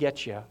finally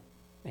get you,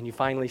 and you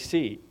finally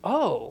see,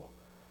 oh,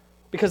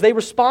 because they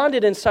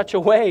responded in such a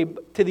way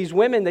to these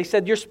women. They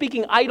said, you're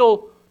speaking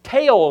idle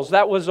tales.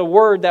 That was a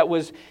word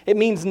it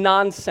means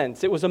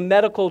nonsense. It was a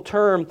medical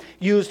term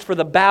used for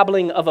the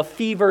babbling of a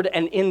fevered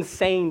and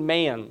insane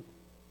man.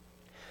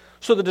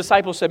 So the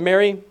disciples said,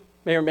 Mary,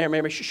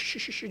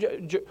 shh,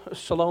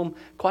 Salome,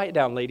 quiet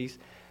down, ladies.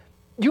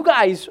 You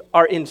guys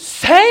are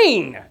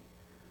insane.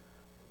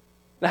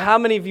 Now, how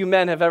many of you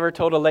men have ever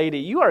told a lady,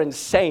 you are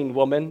insane,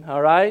 woman,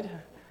 all right?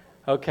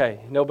 Okay,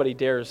 nobody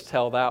dares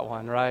tell that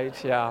one, right?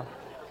 Yeah.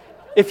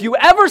 If you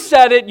ever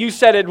said it, you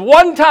said it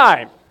one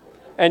time,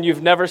 and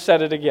you've never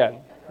said it again,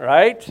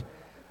 right?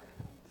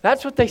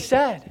 That's what they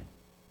said.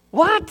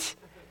 What?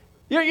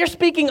 You're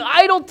speaking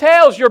idle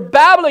tales. You're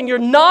babbling.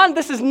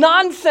 This is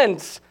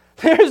nonsense.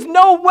 There's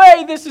no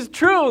way this is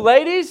true,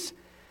 ladies.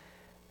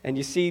 And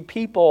you see,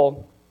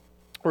 people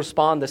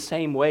respond the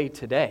same way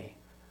today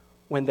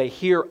when they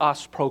hear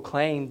us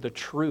proclaim the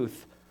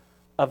truth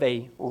of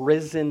a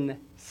risen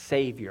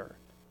Savior,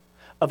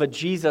 of a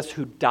Jesus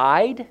who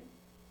died,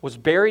 was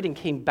buried, and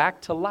came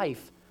back to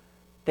life.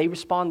 They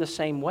respond the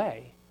same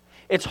way.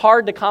 It's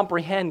hard to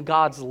comprehend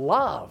God's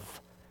love.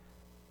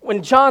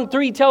 When John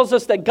 3 tells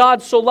us that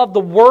God so loved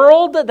the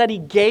world that he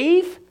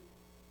gave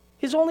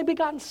his only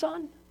begotten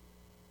Son,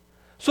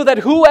 so that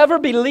whoever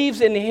believes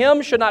in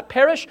him should not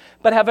perish,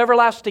 but have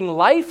everlasting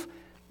life,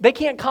 they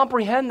can't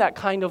comprehend that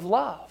kind of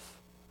love.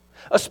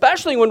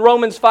 Especially when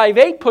Romans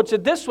 5:8 puts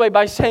it this way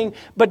by saying,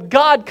 but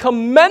God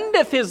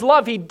commendeth His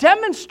love. He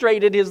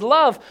demonstrated His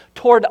love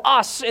toward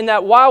us in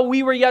that while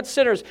we were yet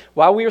sinners,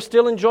 while we were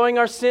still enjoying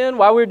our sin,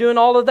 while we were doing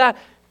all of that,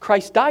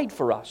 Christ died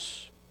for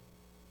us.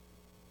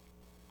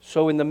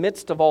 So in the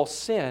midst of all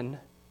sin,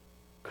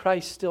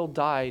 Christ still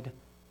died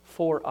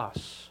for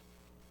us.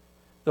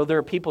 Though there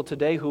are people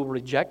today who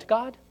reject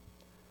God,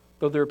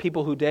 though there are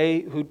people who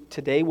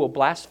today will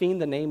blaspheme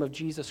the name of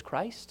Jesus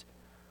Christ,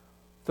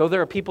 though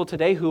there are people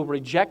today who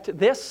reject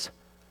this,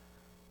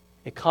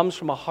 it comes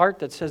from a heart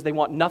that says they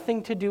want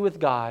nothing to do with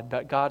God,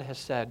 but God has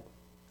said,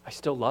 I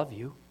still love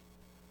you.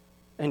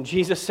 And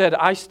Jesus said,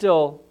 I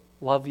still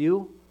love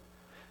you.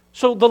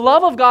 So the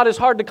love of God is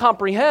hard to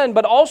comprehend,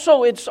 but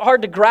also it's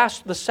hard to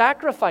grasp the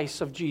sacrifice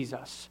of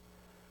Jesus.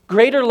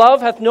 Greater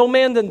love hath no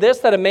man than this,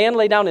 that a man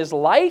lay down his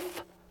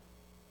life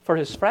for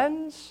his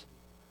friends.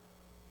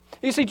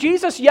 You see,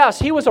 Jesus, yes,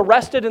 He was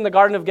arrested in the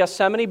Garden of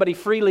Gethsemane, but He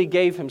freely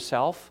gave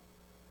Himself.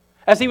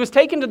 As He was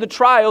taken to the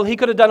trial, He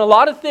could have done a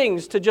lot of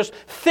things to just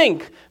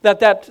think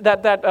that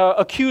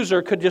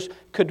accuser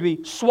could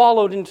be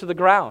swallowed into the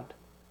ground.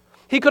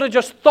 He could have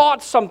just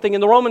thought something,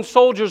 and the Roman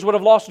soldiers would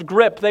have lost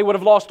grip. They would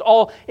have lost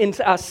all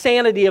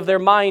sanity of their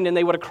mind, and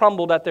they would have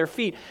crumbled at their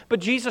feet. But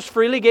Jesus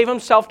freely gave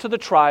Himself to the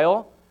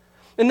trial.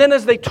 And then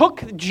as they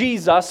took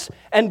Jesus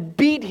and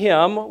beat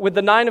Him with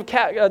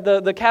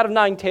the cat of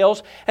nine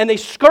tails, and they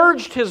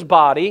scourged His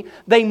body,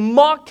 they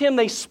mocked Him,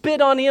 they spit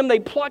on Him, they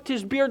plucked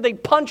His beard, they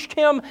punched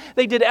Him,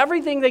 they did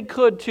everything they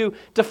could to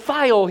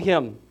defile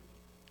Him.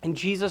 And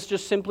Jesus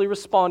just simply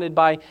responded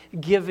by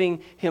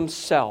giving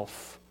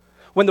Himself.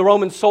 When the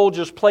Roman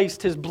soldiers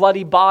placed His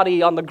bloody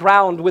body on the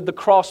ground with the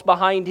cross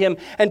behind Him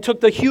and took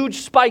the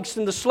huge spikes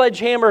and the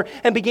sledgehammer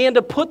and began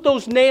to put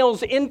those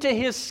nails into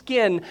His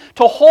skin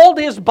to hold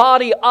His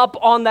body up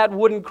on that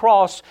wooden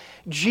cross,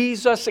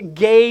 Jesus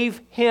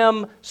gave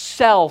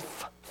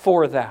Himself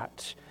for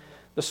that.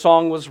 The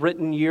song was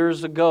written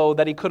years ago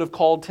that He could have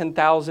called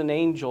 10,000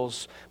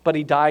 angels, but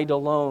He died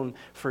alone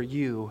for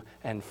you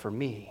and for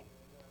me.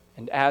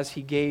 And as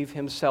He gave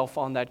Himself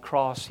on that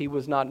cross, He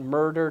was not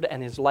murdered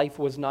and His life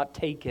was not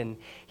taken.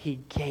 He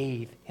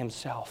gave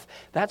Himself.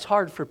 That's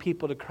hard for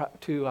people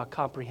to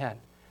comprehend.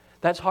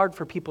 That's hard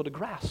for people to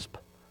grasp.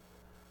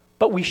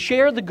 But we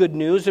share the good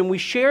news and we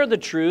share the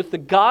truth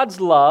that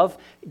God's love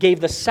gave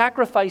the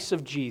sacrifice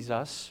of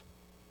Jesus.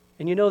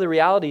 And you know the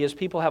reality is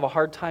people have a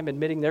hard time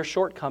admitting their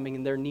shortcoming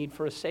and their need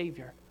for a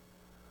Savior.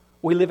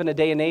 We live in a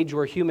day and age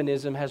where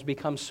humanism has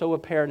become so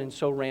apparent and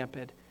so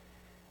rampant.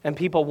 And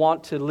people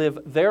want to live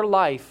their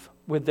life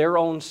with their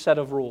own set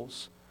of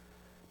rules.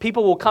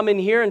 People will come in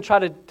here and try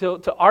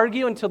to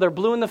argue until they're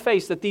blue in the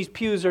face that these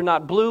pews are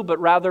not blue but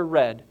rather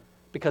red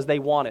because they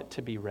want it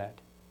to be red.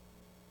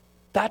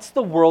 That's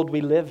the world we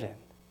live in.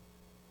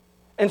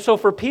 And so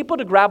for people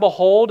to grab a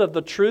hold of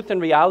the truth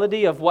and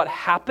reality of what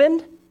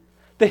happened,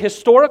 the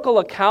historical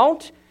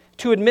account,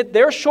 to admit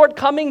their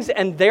shortcomings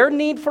and their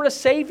need for a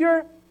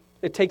Savior,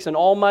 it takes an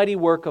almighty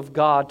work of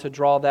God to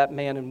draw that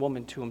man and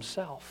woman to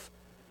Himself.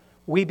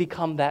 We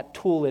become that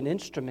tool and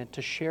instrument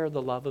to share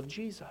the love of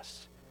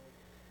Jesus.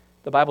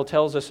 The Bible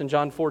tells us in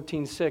John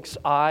 14:6,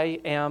 I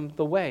am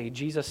the way.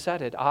 Jesus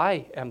said it.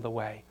 I am the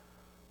way,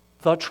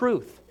 the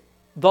truth,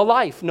 the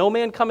life. No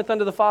man cometh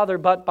unto the Father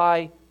but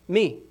by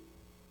me,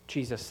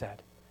 Jesus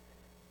said.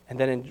 And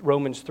then in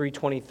Romans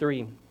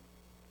 3:23,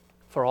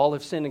 for all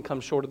have sinned and come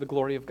short of the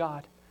glory of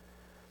God.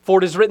 For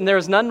it is written, there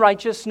is none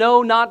righteous,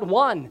 no, not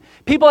one.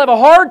 People have a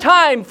hard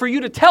time for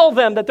you to tell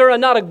them that they're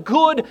not a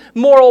good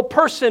moral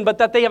person, but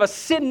that they have a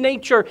sin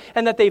nature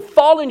and that they've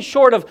fallen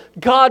short of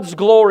God's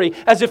glory,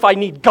 as if I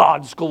need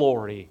God's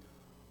glory.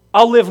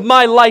 I'll live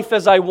my life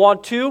as I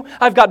want to.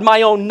 I've got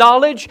my own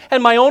knowledge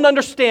and my own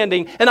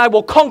understanding, and I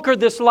will conquer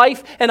this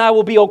life, and I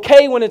will be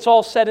okay when it's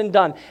all said and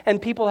done. And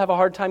people have a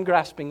hard time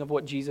grasping of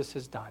what Jesus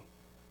has done.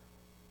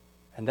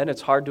 And then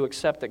it's hard to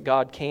accept that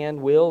God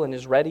can, will, and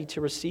is ready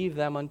to receive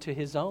them unto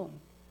His own.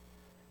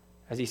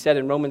 As He said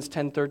in Romans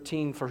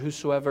 10:13, for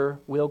whosoever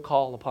will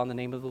call upon the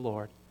name of the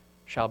Lord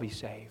shall be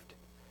saved.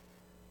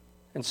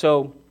 And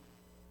so,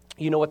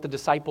 you know what the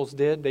disciples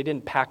did? They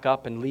didn't pack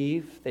up and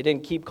leave. They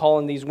didn't keep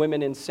calling these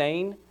women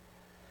insane.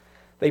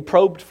 They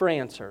probed for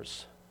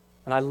answers.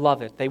 And I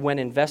love it. They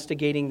went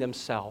investigating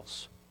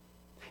themselves.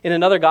 In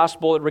another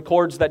gospel, it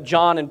records that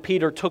John and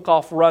Peter took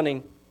off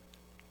running.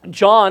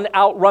 John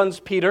outruns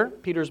Peter.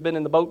 Peter's been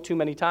in the boat too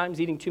many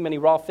times, eating too many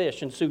raw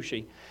fish and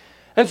sushi.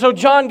 And so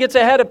John gets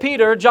ahead of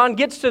Peter. John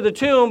gets to the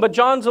tomb, but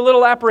John's a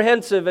little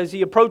apprehensive as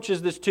he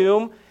approaches this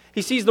tomb.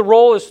 He sees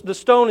the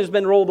stone has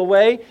been rolled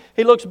away.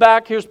 He looks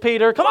back, here's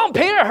Peter. Come on,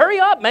 Peter, hurry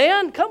up,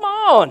 man, come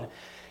on.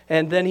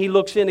 And then he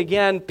looks in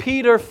again.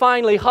 Peter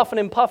finally, huffing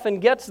and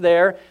puffing, gets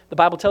there. The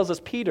Bible tells us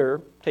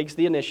Peter takes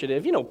the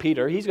initiative. You know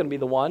Peter, he's going to be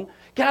the one.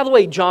 Get out of the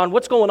way, John,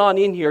 what's going on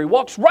in here? He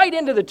walks right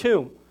into the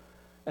tomb.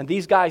 And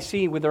these guys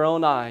see with their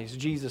own eyes,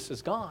 Jesus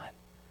is gone.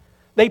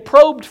 They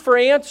probed for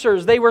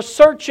answers. They were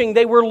searching.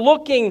 They were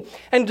looking.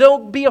 And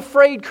don't be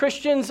afraid,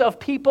 Christians, of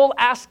people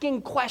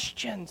asking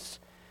questions.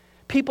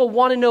 People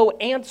want to know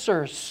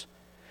answers.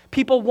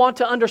 People want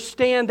to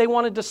understand. They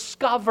want to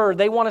discover.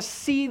 They want to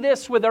see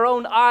this with their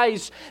own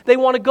eyes. They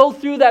want to go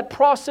through that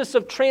process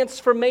of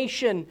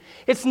transformation.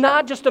 It's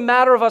not just a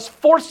matter of us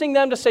forcing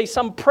them to say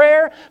some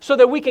prayer so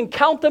that we can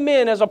count them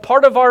in as a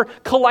part of our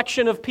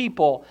collection of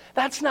people.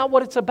 That's not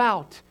what it's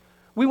about.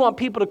 We want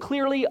people to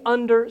clearly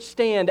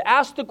understand,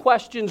 ask the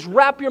questions,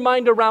 wrap your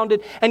mind around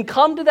it, and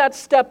come to that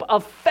step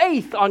of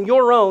faith on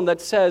your own that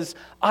says,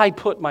 I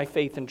put my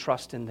faith and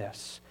trust in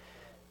this.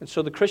 And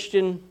so the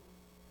Christian,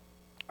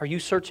 are you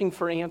searching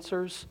for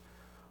answers?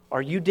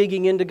 Are you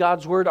digging into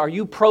God's Word? Are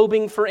you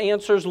probing for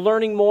answers,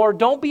 learning more?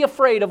 Don't be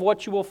afraid of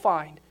what you will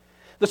find.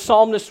 The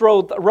psalmist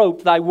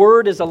wrote, Thy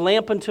Word is a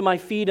lamp unto my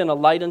feet and a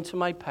light unto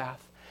my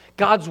path.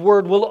 God's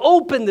Word will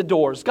open the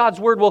doors. God's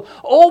Word will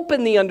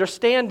open the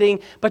understanding,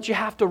 but you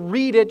have to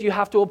read it, you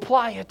have to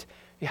apply it,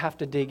 you have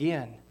to dig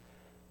in.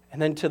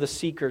 And then to the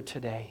seeker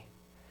today,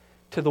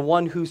 to the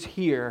one who's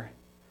here,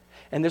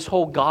 and this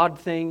whole God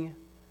thing,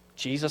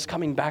 Jesus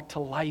coming back to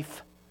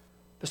life,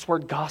 this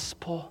word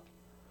gospel,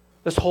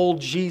 this whole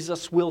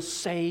Jesus will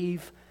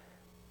save,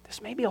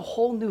 this may be a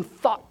whole new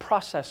thought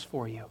process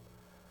for you.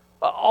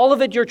 All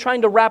of it you're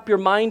trying to wrap your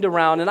mind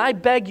around. And I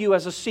beg you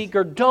as a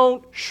seeker,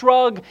 don't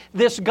shrug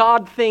this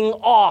God thing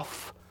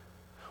off.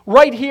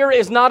 Right here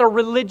is not a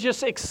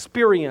religious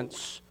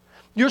experience.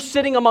 You're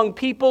sitting among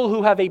people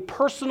who have a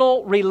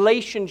personal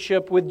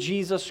relationship with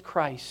Jesus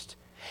Christ.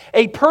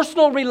 A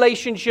personal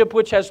relationship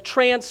which has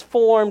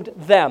transformed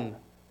them.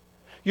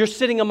 You're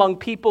sitting among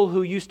people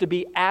who used to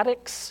be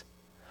addicts,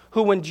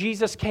 who when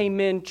Jesus came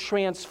in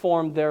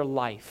transformed their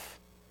life.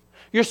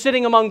 You're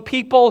sitting among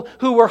people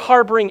who were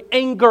harboring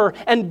anger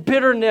and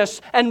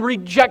bitterness and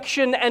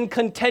rejection and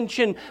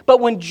contention. But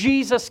when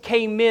Jesus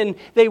came in,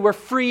 they were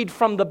freed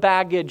from the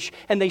baggage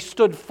and they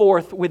stood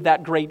forth with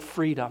that great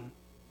freedom.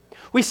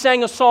 We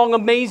sang a song,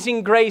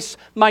 Amazing Grace,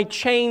 My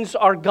Chains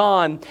Are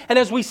Gone. And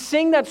as we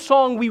sing that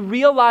song, we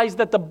realize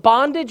that the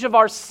bondage of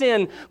our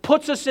sin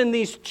puts us in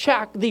these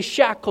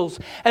shackles.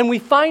 And we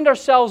find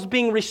ourselves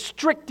being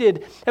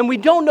restricted. And we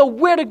don't know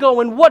where to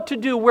go and what to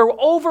do. We're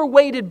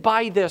overweighted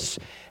by this.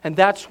 And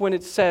that's when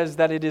it says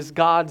that it is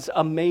God's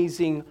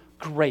amazing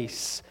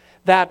grace.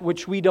 That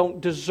which we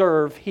don't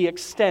deserve, He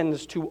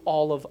extends to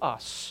all of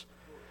us.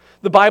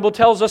 The Bible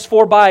tells us,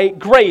 for by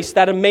grace,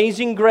 that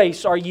amazing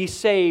grace, are ye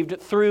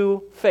saved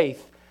through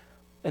faith,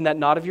 and that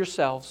not of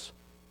yourselves.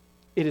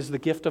 It is the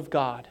gift of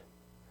God,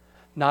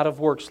 not of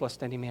works,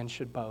 lest any man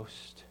should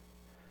boast.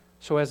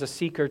 So as a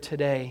seeker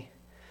today,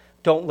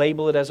 don't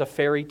label it as a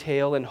fairy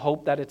tale and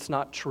hope that it's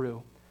not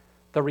true.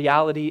 The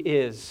reality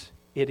is,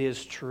 it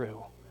is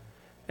true.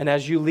 And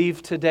as you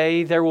leave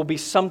today, there will be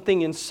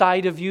something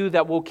inside of you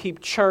that will keep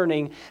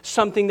churning,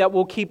 something that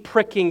will keep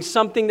pricking,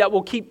 something that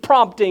will keep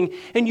prompting,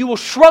 and you will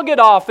shrug it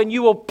off and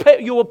you will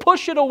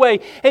push it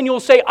away and you will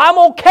say, I'm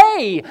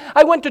okay.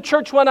 I went to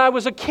church when I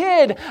was a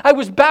kid. I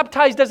was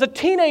baptized as a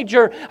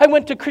teenager. I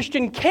went to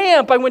Christian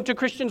camp. I went to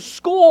Christian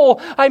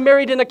school. I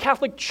married in a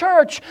Catholic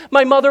church.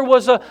 My mother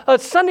was a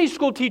Sunday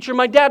school teacher.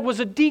 My dad was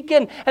a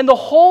deacon. And the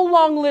whole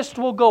long list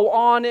will go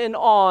on and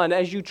on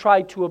as you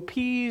try to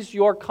appease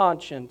your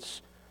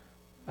conscience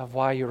of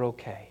why you're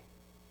okay.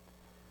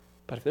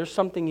 But if there's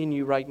something in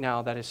you right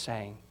now that is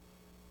saying,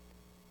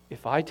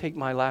 if I take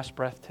my last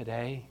breath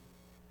today,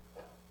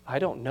 I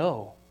don't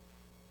know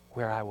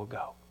where I will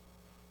go.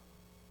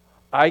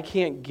 I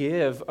can't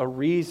give a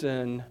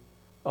reason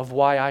of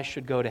why I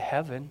should go to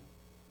heaven.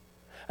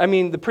 I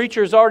mean, the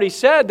preacher's already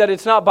said that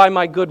it's not by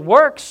my good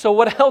works, so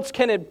what else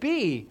can it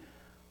be?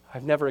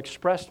 I've never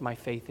expressed my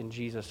faith in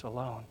Jesus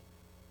alone.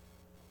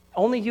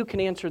 Only you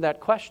can answer that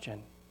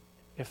question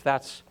if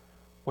that's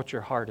what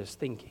your heart is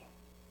thinking.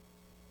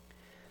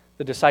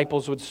 The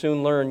disciples would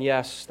soon learn,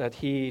 yes, that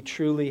He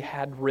truly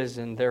had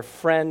risen. Their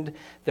friend,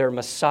 their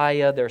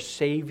Messiah, their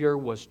Savior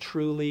was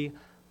truly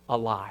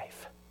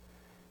alive.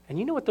 And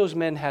you know what those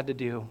men had to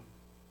do?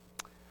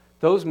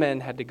 Those men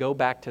had to go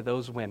back to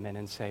those women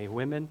and say,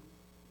 women,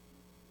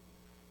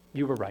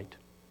 you were right.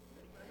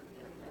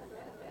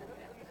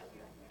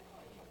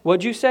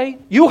 What'd you say?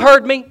 You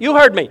heard me. You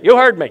heard me. You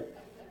heard me.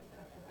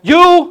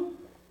 You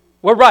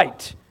were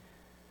right.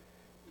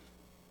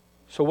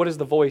 So what is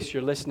the voice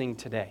you're listening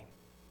today?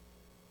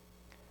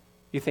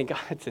 You think, oh,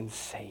 it's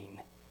insane.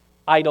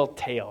 Idle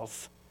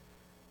tales.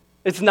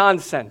 It's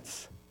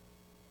nonsense.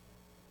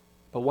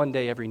 But one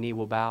day every knee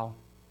will bow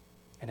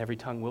and every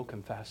tongue will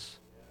confess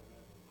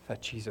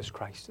that Jesus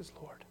Christ is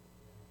Lord.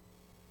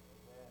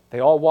 They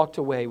all walked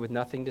away with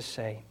nothing to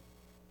say.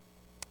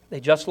 They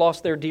just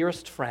lost their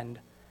dearest friend.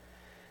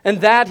 And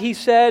that, he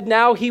said,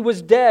 now he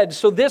was dead.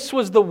 So this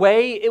was the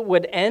way it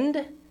would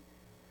end?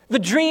 The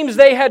dreams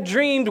they had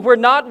dreamed were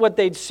not what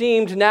they'd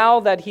seemed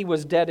now that he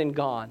was dead and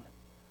gone.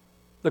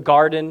 The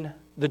garden,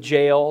 the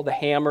jail, the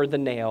hammer, the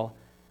nail.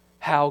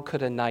 How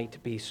could a night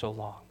be so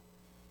long?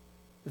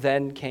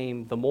 Then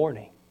came the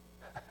morning.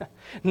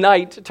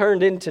 Night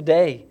turned into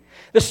day.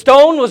 The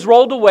stone was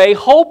rolled away.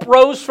 Hope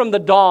rose from the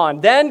dawn.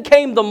 Then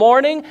came the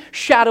morning.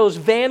 Shadows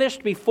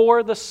vanished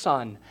before the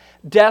sun.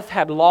 Death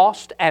had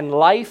lost and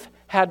life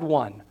had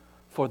won,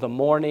 for the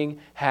morning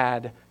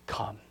had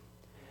come.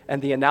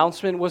 and the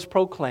announcement was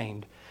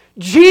proclaimed,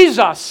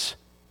 Jesus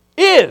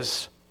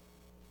is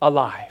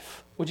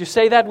alive. Would you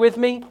say that with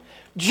me?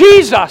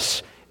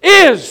 Jesus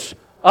is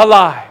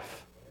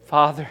alive.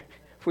 Father,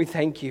 we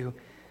thank you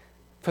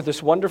for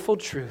this wonderful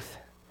truth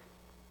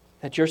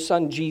that your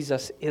Son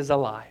Jesus is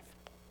alive.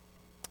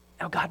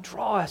 Now, God,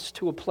 draw us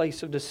to a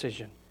place of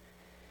decision.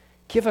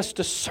 Give us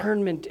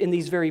discernment in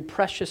these very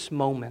precious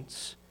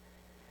moments.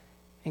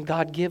 And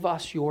God, give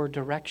us your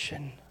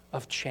direction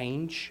of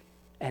change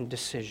and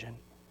decision.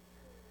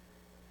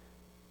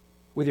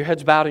 With your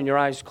heads bowed and your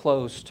eyes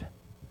closed,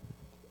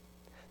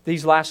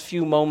 these last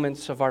few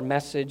moments of our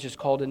message is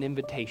called an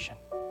invitation.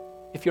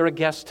 If you're a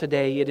guest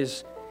today,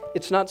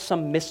 it's not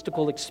some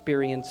mystical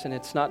experience and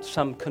it's not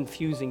some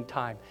confusing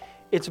time.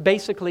 It's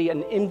basically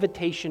an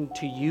invitation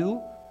to you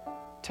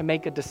to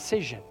make a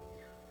decision,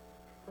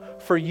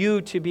 for you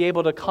to be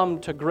able to come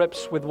to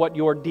grips with what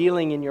you're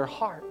dealing in your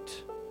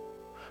heart,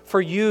 for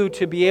you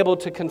to be able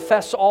to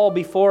confess all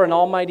before an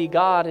almighty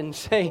God and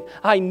say,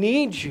 I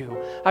need you.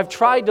 I've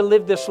tried to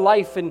live this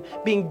life and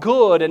being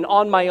good and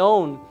on my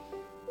own,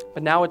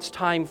 but now it's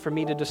time for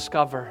me to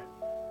discover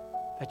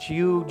that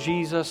you,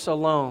 Jesus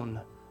alone,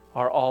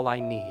 are all I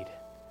need.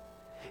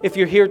 If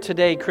you're here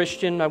today,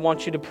 Christian, I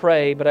want you to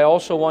pray, but I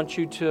also want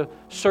you to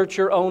search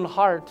your own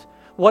heart.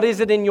 What is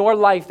it in your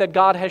life that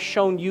God has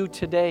shown you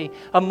today?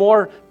 A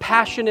more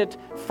passionate,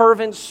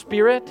 fervent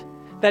spirit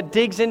that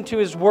digs into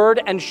His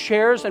Word and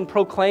shares and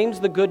proclaims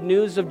the good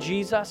news of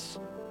Jesus?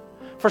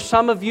 For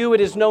some of you,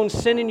 it is known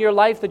sin in your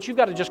life that you've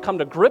got to just come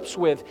to grips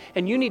with,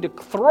 and you need to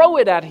throw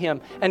it at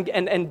Him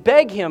and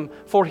beg Him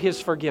for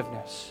His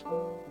forgiveness.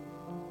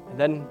 And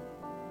then,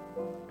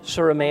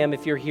 sir or ma'am,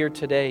 if you're here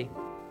today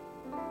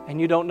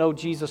and you don't know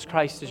Jesus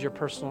Christ as your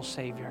personal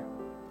Savior,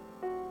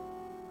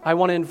 I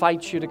want to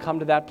invite you to come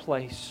to that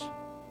place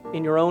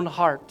in your own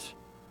heart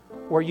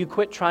where you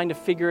quit trying to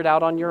figure it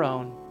out on your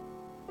own,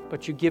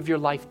 but you give your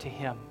life to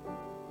Him.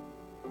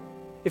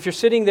 If you're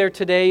sitting there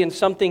today and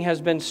something has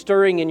been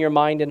stirring in your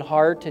mind and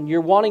heart and you're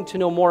wanting to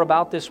know more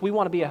about this, we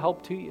want to be a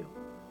help to you.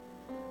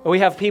 We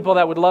have people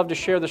that would love to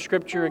share the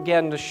Scripture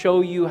again to show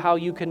you how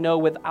you can know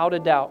without a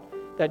doubt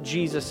that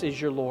Jesus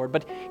is your Lord.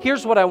 But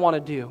here's what I want to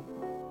do.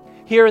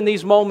 Here in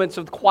these moments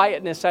of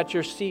quietness at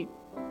your seat,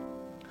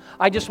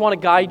 I just want to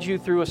guide you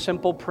through a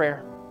simple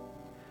prayer.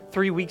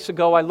 3 weeks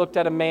ago, I looked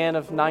at a man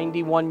of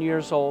 91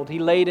 years old. He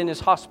laid in his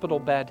hospital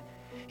bed.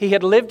 He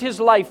had lived his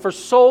life for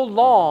so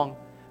long,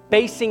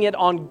 basing it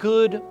on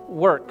good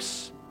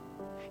works.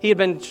 He had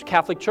been in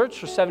Catholic Church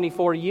for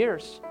 74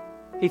 years.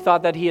 He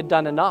thought that he had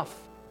done enough.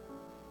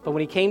 But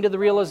when he came to the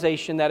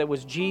realization that it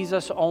was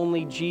Jesus,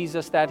 only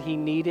Jesus, that he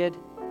needed,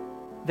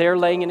 there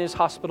laying in his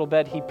hospital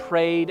bed, he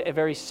prayed a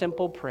very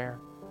simple prayer.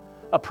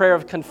 A prayer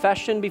of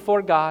confession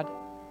before God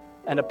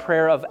and a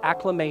prayer of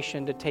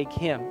acclamation to take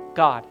Him,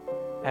 God,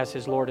 as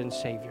His Lord and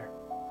Savior.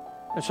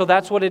 And so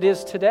that's what it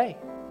is today.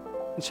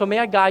 And so may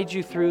I guide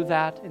you through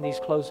that in these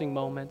closing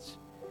moments.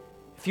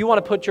 If you want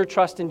to put your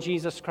trust in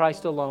Jesus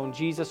Christ alone,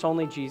 Jesus,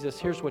 only Jesus,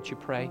 here's what you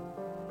pray.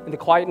 In the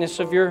quietness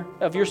of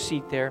your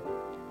seat there,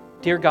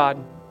 dear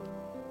God,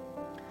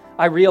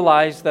 I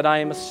realize that I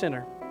am a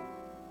sinner.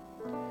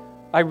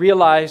 I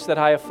realize that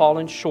I have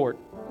fallen short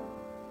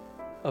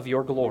of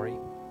your glory.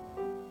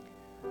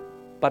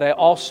 But I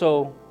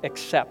also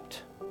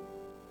accept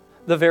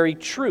the very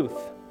truth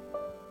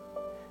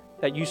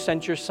that you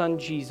sent your Son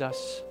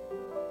Jesus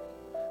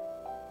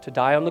to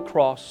die on the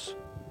cross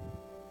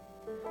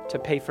to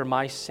pay for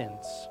my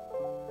sins.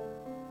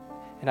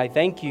 And I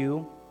thank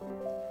you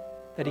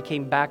that He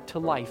came back to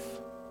life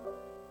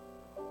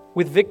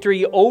with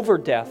victory over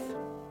death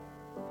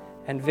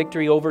and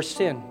victory over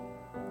sin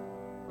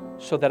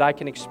so that I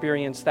can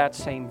experience that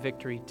same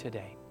victory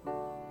today.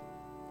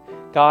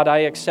 God, I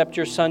accept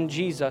your Son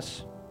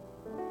Jesus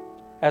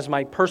as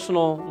my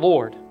personal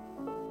Lord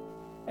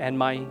and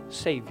my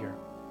Savior.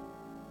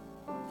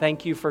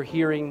 Thank you for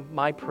hearing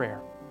my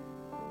prayer.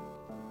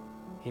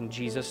 In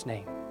Jesus'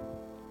 name.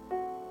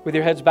 With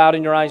your heads bowed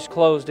and your eyes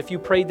closed, if you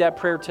prayed that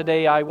prayer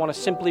today, I want to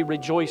simply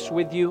rejoice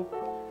with you.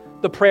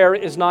 The prayer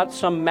is not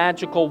some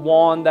magical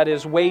wand that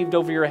is waved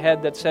over your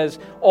head that says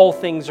all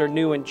things are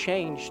new and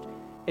changed.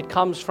 It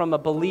comes from a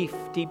belief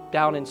deep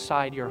down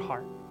inside your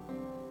heart.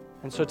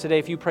 And so today,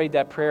 if you prayed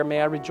that prayer,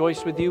 may I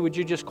rejoice with you? Would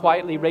you just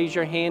quietly raise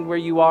your hand where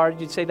you are?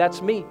 You'd say, that's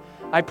me.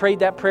 I prayed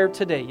that prayer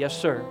today. Yes,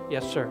 sir.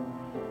 Yes, sir.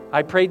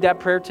 I prayed that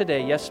prayer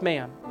today. Yes,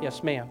 ma'am.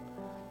 Yes, ma'am.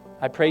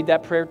 I prayed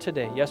that prayer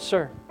today. Yes,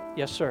 sir.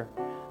 Yes, sir.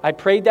 I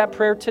prayed that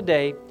prayer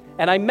today,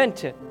 and I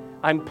meant it.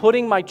 I'm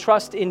putting my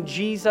trust in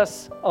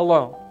Jesus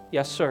alone.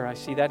 Yes, sir. I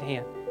see that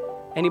hand.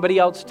 Anybody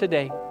else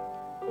today?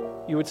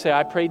 You would say,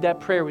 I prayed that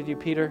prayer with you,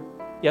 Peter.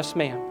 Yes,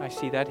 ma'am. I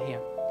see that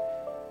hand.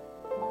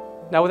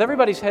 Now, with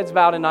everybody's heads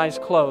bowed and eyes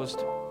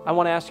closed, I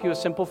want to ask you a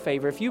simple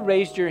favor. If you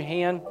raised your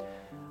hand,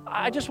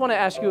 I just want to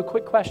ask you a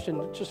quick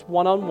question, just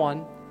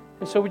one-on-one.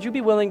 And so would you be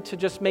willing to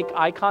just make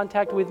eye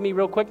contact with me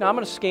real quick? Now, I'm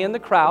going to scan the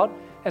crowd,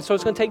 and so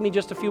it's going to take me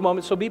just a few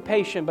moments, so be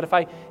patient. But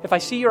if I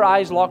see your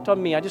eyes locked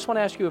on me, I just want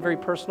to ask you a very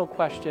personal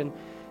question,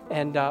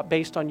 and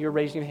based on your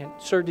raising your hand.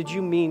 Sir, did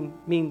you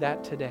mean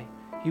that today?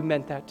 You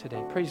meant that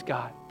today. Praise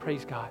God.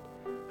 Praise God.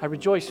 I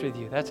rejoice with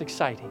you. That's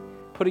exciting.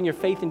 Putting your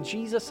faith in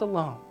Jesus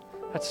alone.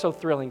 That's so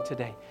thrilling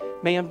today.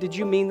 Ma'am, did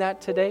you mean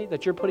that today?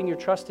 That you're putting your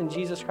trust in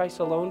Jesus Christ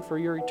alone for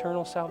your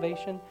eternal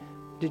salvation?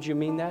 Did you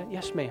mean that?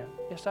 Yes, ma'am.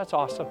 Yes, that's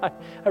awesome.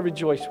 I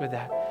rejoice with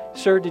that.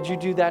 Sir, did you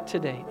do that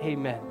today?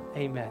 Amen.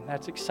 Amen.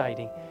 That's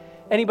exciting.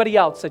 Anybody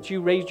else that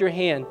you raised your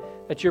hand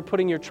that you're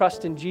putting your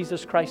trust in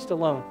Jesus Christ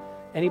alone?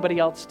 Anybody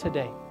else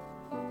today?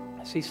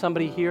 I see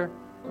somebody here.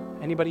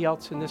 Anybody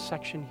else in this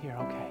section here?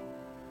 Okay.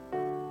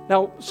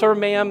 Now, sir,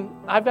 ma'am,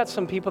 I've got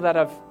some people that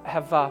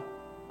have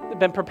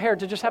been prepared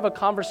to just have a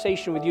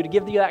conversation with you, to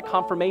give you that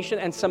confirmation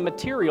and some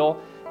material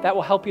that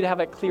will help you to have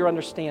a clear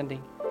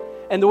understanding.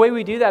 And the way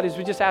we do that is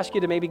we just ask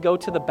you to maybe go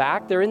to the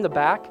back. They're in the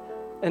back.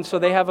 And so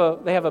they have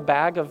a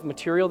bag of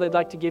material they'd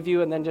like to give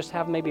you, and then just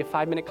have maybe a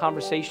 5-minute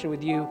conversation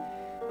with you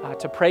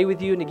to pray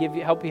with you and to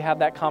help you have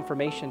that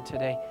confirmation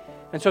today.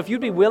 And so if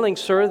you'd be willing,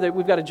 sir, that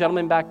we've got a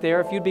gentleman back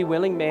there. If you'd be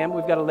willing, ma'am,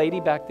 we've got a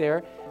lady back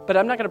there. But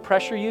I'm not going to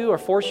pressure you or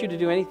force you to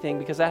do anything,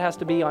 because that has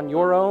to be on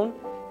your own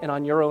and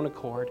on your own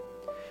accord.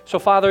 So,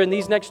 Father, in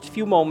these next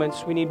few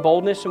moments, we need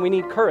boldness and we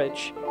need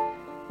courage.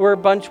 We're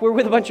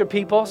with a bunch of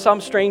people,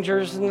 some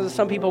strangers and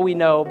some people we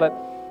know, but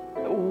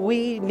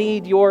we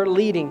need your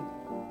leading.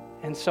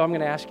 And so I'm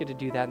going to ask you to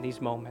do that in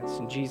these moments.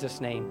 In Jesus'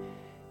 name,